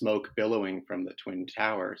 of smoke billowing from the Twin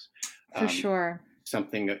Towers. For sure,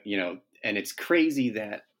 something and it's crazy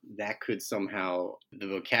that could somehow, the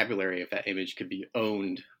vocabulary of that image could be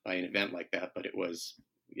owned by an event like that, but it was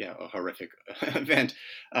a horrific event.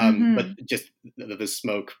 But just the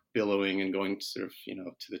smoke billowing and going sort of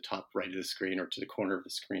to the top right of the screen or to the corner of the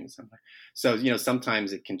screen somewhere. So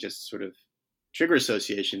sometimes it can just sort of trigger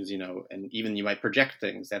associations, and even you might project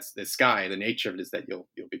things. That's the sky. The nature of it is that you'll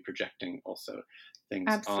be projecting also things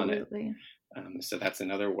absolutely on it. So that's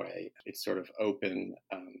another way. It's sort of open.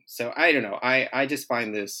 So I don't know. I just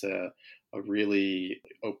find this a really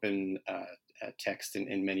open text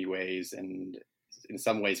in many ways, and in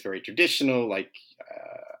some ways very traditional. Like,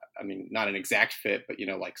 I mean, not an exact fit, but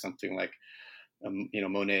like something like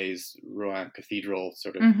Monet's Rouen Cathedral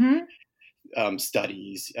sort of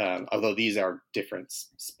studies. Although these are different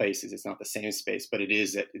spaces, it's not the same space, but it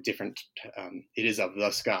is at different. It is of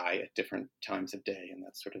the sky at different times of day and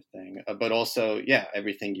that sort of thing. But also,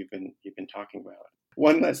 everything you've been talking about.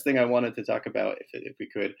 One last thing I wanted to talk about, if we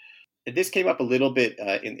could. This came up a little bit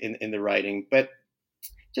in the writing, but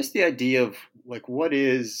just the idea of like what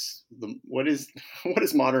is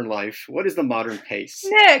modern life? What is the modern pace?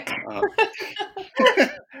 Nick, how am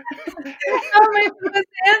I supposed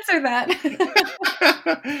to answer that?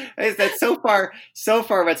 That's so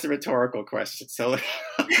far that's a rhetorical question. So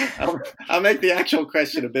I'll make the actual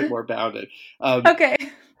question a bit more bounded. Okay,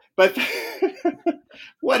 but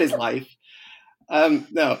what is life?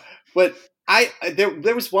 No, but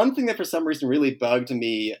there was one thing that for some reason really bugged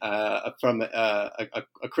me from a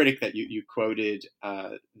critic that you quoted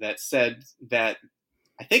that said that,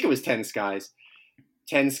 I think it was 10 Skies.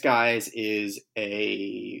 10 Skies is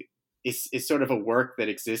sort of a work that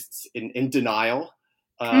exists in denial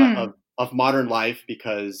of modern life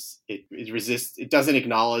because it doesn't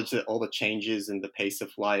acknowledge all the changes in the pace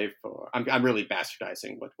of life. Or I'm really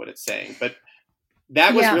bastardizing what it's saying, but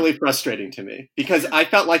that was really frustrating to me because I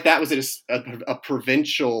felt like that was a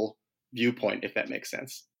provincial viewpoint, if that makes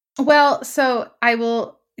sense. Well, so I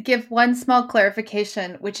will give one small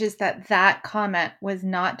clarification, which is that comment was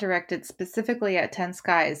not directed specifically at 10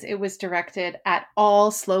 Skies. It was directed at all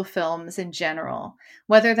slow films in general.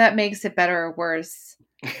 Whether that makes it better or worse,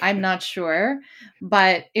 I'm not sure.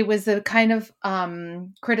 But it was a kind of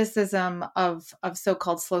criticism of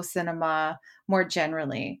so-called slow cinema more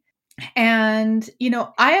generally. And,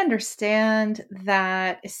 I understand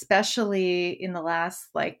that, especially in the last,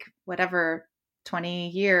 20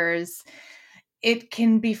 years, it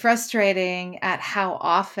can be frustrating at how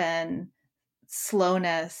often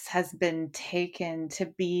slowness has been taken to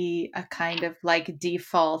be a kind of like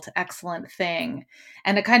default excellent thing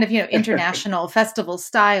and a kind of international festival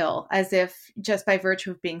style, as if just by virtue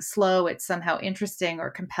of being slow it's somehow interesting or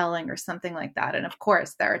compelling or something like that. And of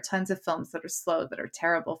course there are tons of films that are slow that are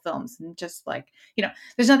terrible films, and just like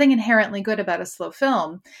there's nothing inherently good about a slow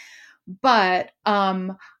film. But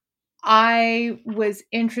I was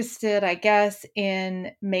interested, I guess,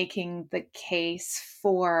 in making the case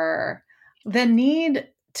for the need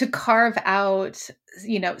to carve out,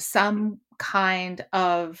 some kind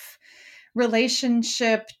of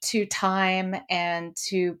relationship to time and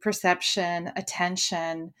to perception,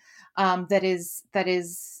 attention, that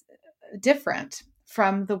is different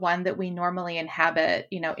from the one that we normally inhabit,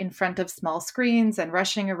 in front of small screens and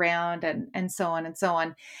rushing around and so on and so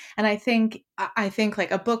on. And I think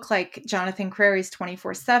like a book like Jonathan Crary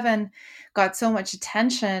 24/7 got so much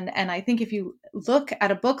attention. And I think if you look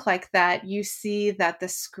at a book like that, you see that the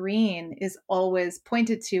screen is always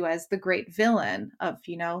pointed to as the great villain of,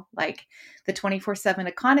 like the 24/7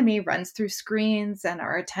 economy runs through screens and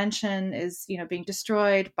our attention is, being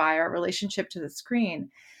destroyed by our relationship to the screen.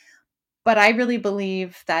 But I really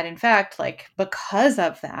believe that, in fact, like because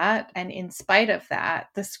of that, and in spite of that,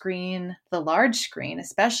 the screen, the large screen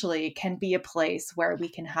especially, can be a place where we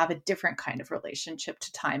can have a different kind of relationship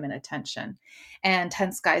to time and attention. And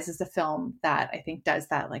 10 Skies is a film that I think does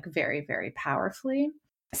that like very, very powerfully.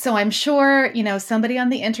 So I'm sure, somebody on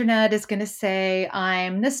the internet is going to say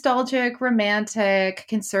I'm nostalgic, romantic,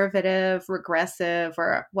 conservative, regressive,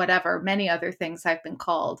 or whatever, many other things I've been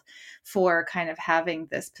called for kind of having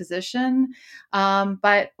this position.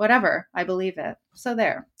 But whatever, I believe it. So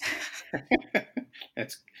there.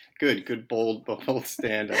 That's good, bold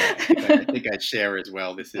stand. I think I'd share as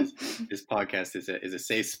well. This podcast is a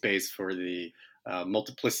safe space for the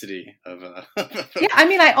multiplicity of. Yeah, I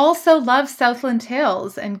mean, I also love Southland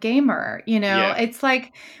Tales and Gamer. Yeah. It's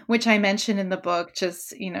like, which I mentioned in the book, just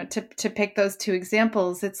to pick those two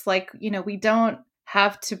examples. It's like we don't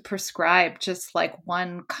have to prescribe just like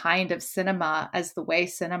one kind of cinema as the way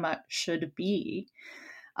cinema should be.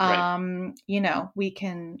 Right. We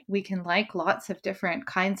can like lots of different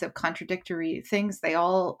kinds of contradictory things. They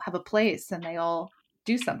all have a place and they all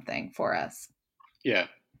do something for us. Yeah.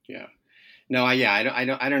 No,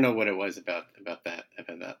 I don't know what it was about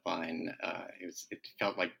that line. It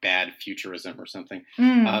felt like bad futurism or something.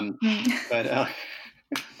 But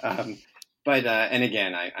and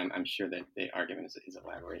again, I'm sure that the argument is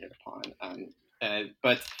elaborated upon.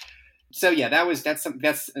 But so yeah, that's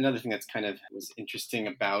another thing that's kind of was interesting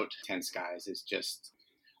about 10 Skies is just,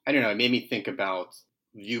 I don't know, it made me think about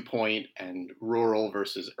viewpoint and rural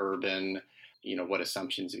versus urban, what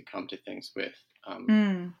assumptions we come to things with.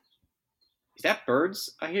 Is that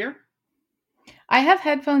birds I hear? I have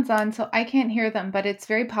headphones on, so I can't hear them, but it's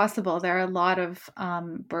very possible. There are a lot of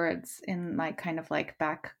birds in my kind of like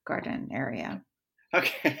back garden area.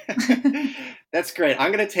 Okay. That's great.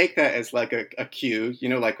 I'm going to take that as like a cue,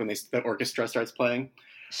 like when the orchestra starts playing.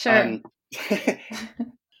 Sure.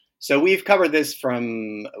 So we've covered this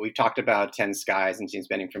we've talked about 10 Skies and James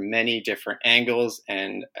Bending from many different angles,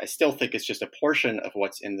 and I still think it's just a portion of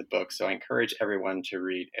what's in the book. So I encourage everyone to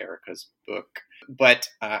read Erika's book. But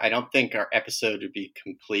I don't think our episode would be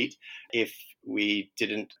complete if we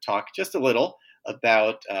didn't talk just a little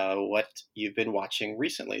about what you've been watching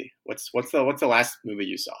recently. What's the last movie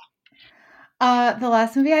you saw? The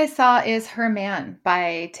last movie I saw is Her Man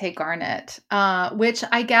by Tay Garnett, which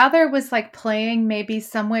I gather was like playing maybe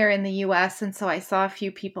somewhere in the US. And so I saw a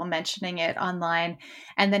few people mentioning it online.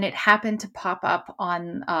 And then it happened to pop up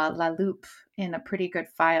on La Loupe in a pretty good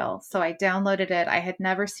file. So I downloaded it. I had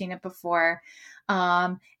never seen it before.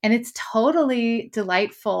 And it's totally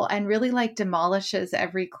delightful and really like demolishes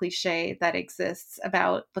every cliche that exists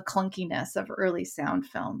about the clunkiness of early sound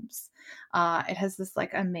films. It has this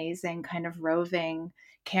like amazing kind of roving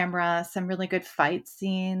camera, some really good fight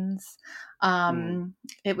scenes.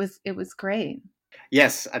 It was great.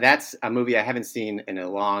 Yes, that's a movie I haven't seen in a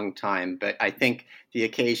long time, but I think the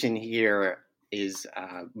occasion here is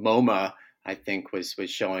MoMA, I think, was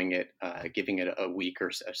showing it, giving it a week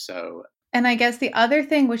or so. And I guess the other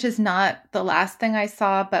thing, which is not the last thing I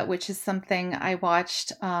saw, but which is something I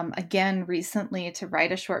watched again recently to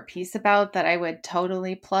write a short piece about that I would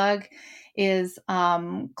totally plug, is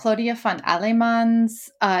Claudia von Alemann's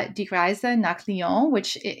Die Reise nach Lyon,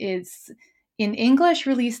 which is in English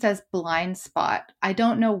released as Blind Spot. I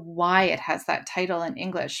don't know why it has that title in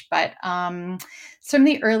English, but it's from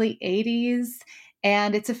the early 80s.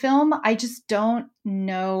 And it's a film I just don't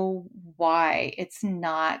know why it's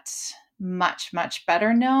not much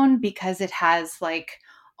better known, because it has like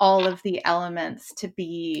all of the elements to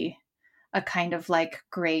be a kind of like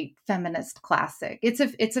great feminist classic. It's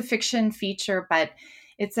a fiction feature, but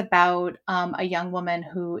it's about a young woman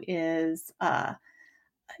who is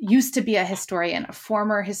used to be a historian, a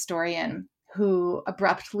former historian who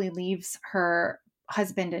abruptly leaves her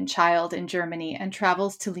husband and child in Germany and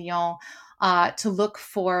travels to Lyon to look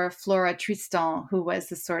for Flora Tristan, who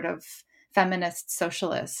was a sort of feminist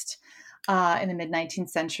socialist in the mid-19th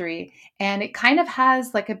century. And it kind of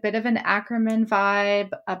has like a bit of an Ackerman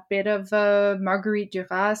vibe, a bit of a Marguerite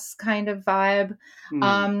Duras kind of vibe.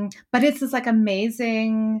 But it's this like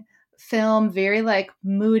amazing film, very like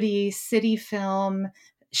moody city film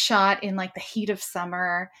shot in like the heat of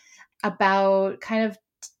summer. about kind of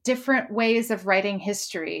different ways of writing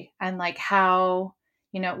history and like how,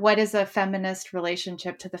 what is a feminist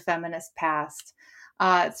relationship to the feminist past.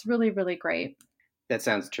 It's really, really great. That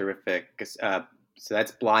sounds terrific. So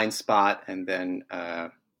that's Blind Spot, and then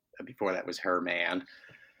before that was Her Man.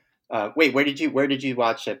 Wait, where did you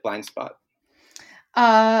watch at Blind Spot?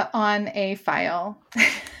 On a file.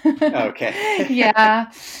 Okay.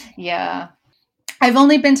 Yeah. I've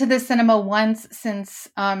only been to the cinema once since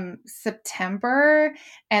September,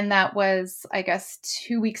 and that was, I guess,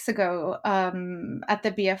 2 weeks ago. At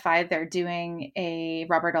the BFI, they're doing a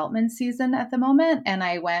Robert Altman season at the moment, and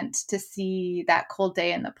I went to see That Cold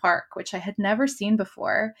Day in the Park, which I had never seen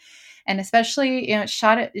before. And especially, it's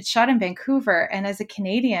shot in Vancouver. And as a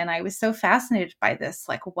Canadian, I was so fascinated by this.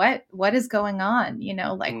 Like, what is going on?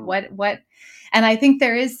 What? And I think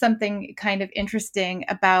there is something kind of interesting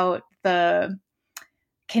about the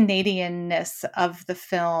Canadianness of the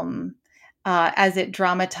film, as it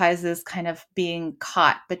dramatizes kind of being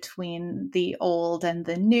caught between the old and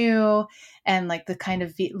the new, and like the kind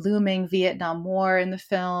of looming Vietnam War in the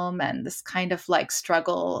film, and this kind of like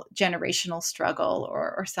struggle, generational struggle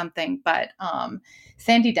or something. But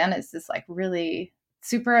Sandy Dennis is like really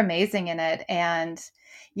super amazing in it. And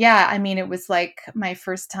yeah, I mean, it was like my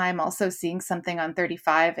first time also seeing something on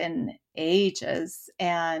 35 in ages.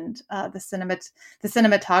 And the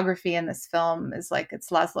cinematography in this film is like, it's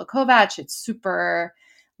Laszlo Kovacs. It's super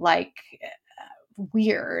like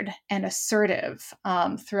weird and assertive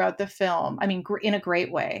throughout the film. I mean, in a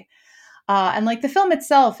great way. And like the film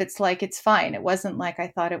itself, it's like, it's fine. It wasn't like I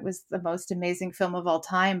thought it was the most amazing film of all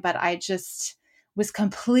time, but I just was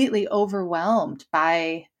completely overwhelmed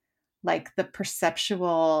by like the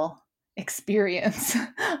perceptual experience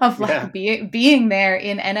of like being there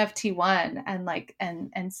in NFT1 and like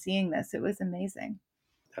and seeing this. It was amazing.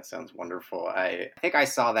 That sounds wonderful. I think I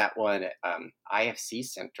saw that one at IFC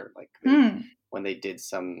Center, like when they did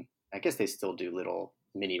some. I guess they still do little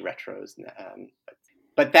mini retros.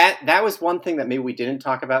 But that was one thing that maybe we didn't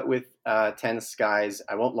talk about with 10 Skies.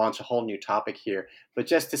 I won't launch a whole new topic here, but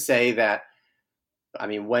just to say that, I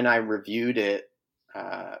mean, when I reviewed it,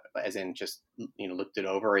 as in just looked it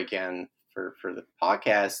over again for the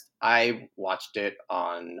podcast, I watched it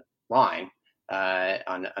online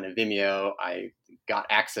on a Vimeo. I got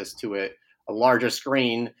access to it, a larger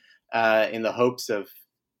screen, in the hopes of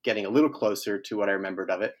getting a little closer to what I remembered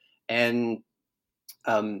of it. And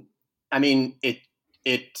I mean,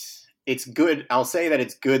 it's good. I'll say that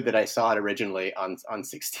it's good that I saw it originally on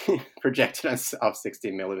 16 projected off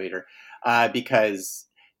 16 millimeter, because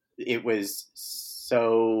it was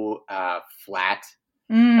so flat,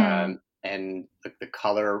 and the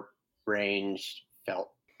color range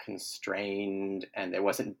felt constrained, and there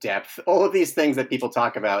wasn't depth. All of these things that people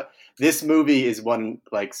talk about. This movie is one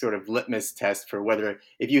like sort of litmus test for whether,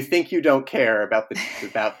 if you think you don't care about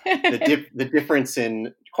the difference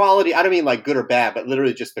in quality. I don't mean like good or bad, but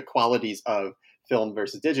literally just the qualities of film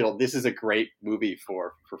versus digital. This is a great movie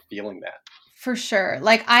for feeling that. For sure.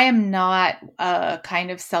 Like, I am not a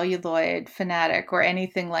kind of celluloid fanatic or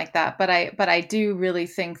anything like that, but I do really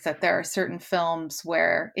think that there are certain films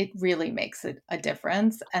where it really makes a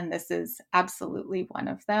difference, and this is absolutely one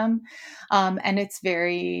of them. And it's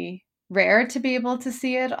very rare to be able to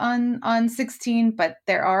see it on 16, but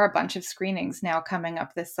there are a bunch of screenings now coming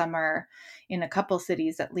up this summer in a couple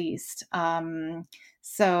cities at least.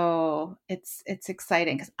 So it's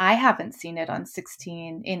exciting because I haven't seen it on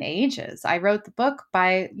 16 in ages. I wrote the book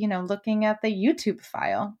by, looking at the YouTube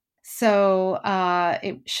file. So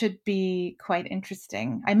it should be quite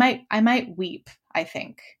interesting. I might weep, I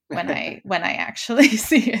think, when I actually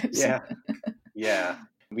see it. Yeah.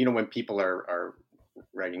 When people are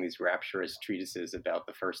writing these rapturous treatises about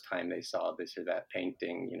the first time they saw this or that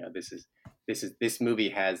painting, this movie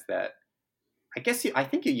has that. I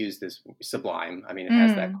think you use this sublime. I mean, it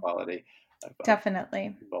has that quality.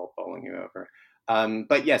 Definitely. Bowling you over.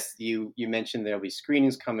 But yes, you mentioned there'll be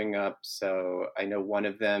screenings coming up. So I know one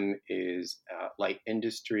of them is Light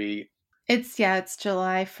Industry. It's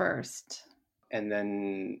July 1st. And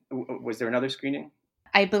then was there another screening?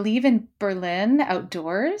 I believe in Berlin,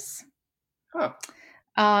 outdoors. Oh.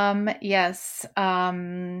 Yes.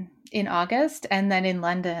 In August, and then in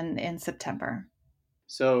London in September.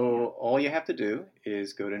 So all you have to do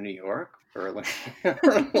is go to New York, Berlin,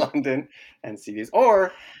 or London and see these,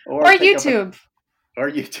 or YouTube.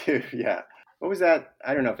 Or YouTube, yeah. What was that?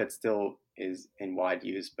 I don't know if it still is in wide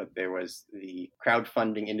use, but there was the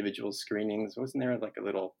crowdfunding individual screenings. Wasn't there like a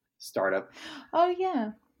little startup? Oh,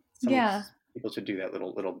 yeah. People should do that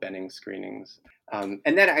little Benning screenings. And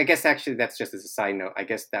then I guess actually that's just as a side note. I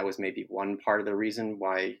guess that was maybe one part of the reason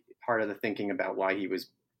why, part of the thinking about why he was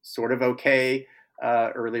sort of okay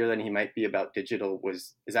earlier than he might be about digital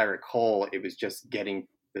was, as I recall, it was just getting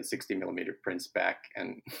the 60 millimeter prints back,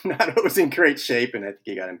 and not always in great shape, and I think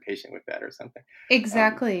he got impatient with that or something.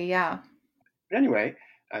 Exactly. Yeah. But anyway,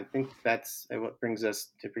 I think that's what brings us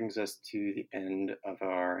to the end of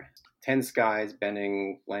our 10 skies,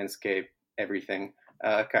 Benning, landscape, everything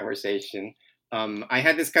conversation. I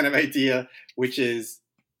had this kind of idea, which is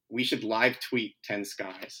we should live tweet 10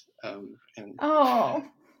 skies. Oh.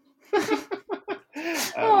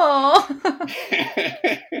 Oh.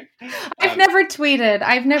 I've never tweeted,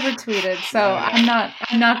 so no.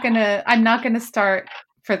 I'm not gonna start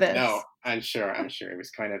for this. No, I'm sure. It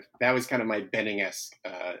was that was kind of my Benning-esque,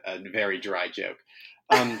 a very dry joke.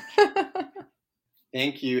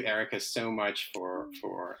 Thank you, Erika, so much for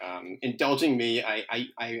indulging me.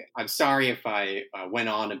 I'm sorry if I went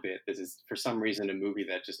on a bit. This is, for some reason, a movie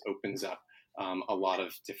that just opens up a lot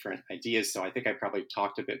of different ideas. So I think I probably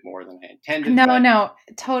talked a bit more than I intended. No,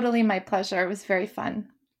 totally my pleasure. It was very fun.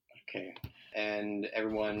 Okay. And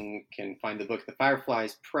everyone can find the book at the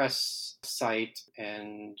Fireflies Press site.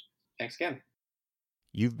 And thanks again.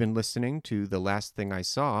 You've been listening to The Last Thing I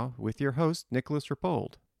Saw with your host, Nicholas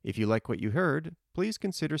Rapold. If you like what you heard, please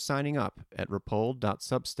consider signing up at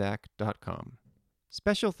rapold.substack.com.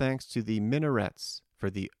 Special thanks to the Minarets for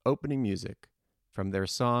the opening music from their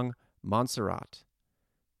song Montserrat.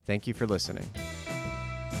 Thank you for listening.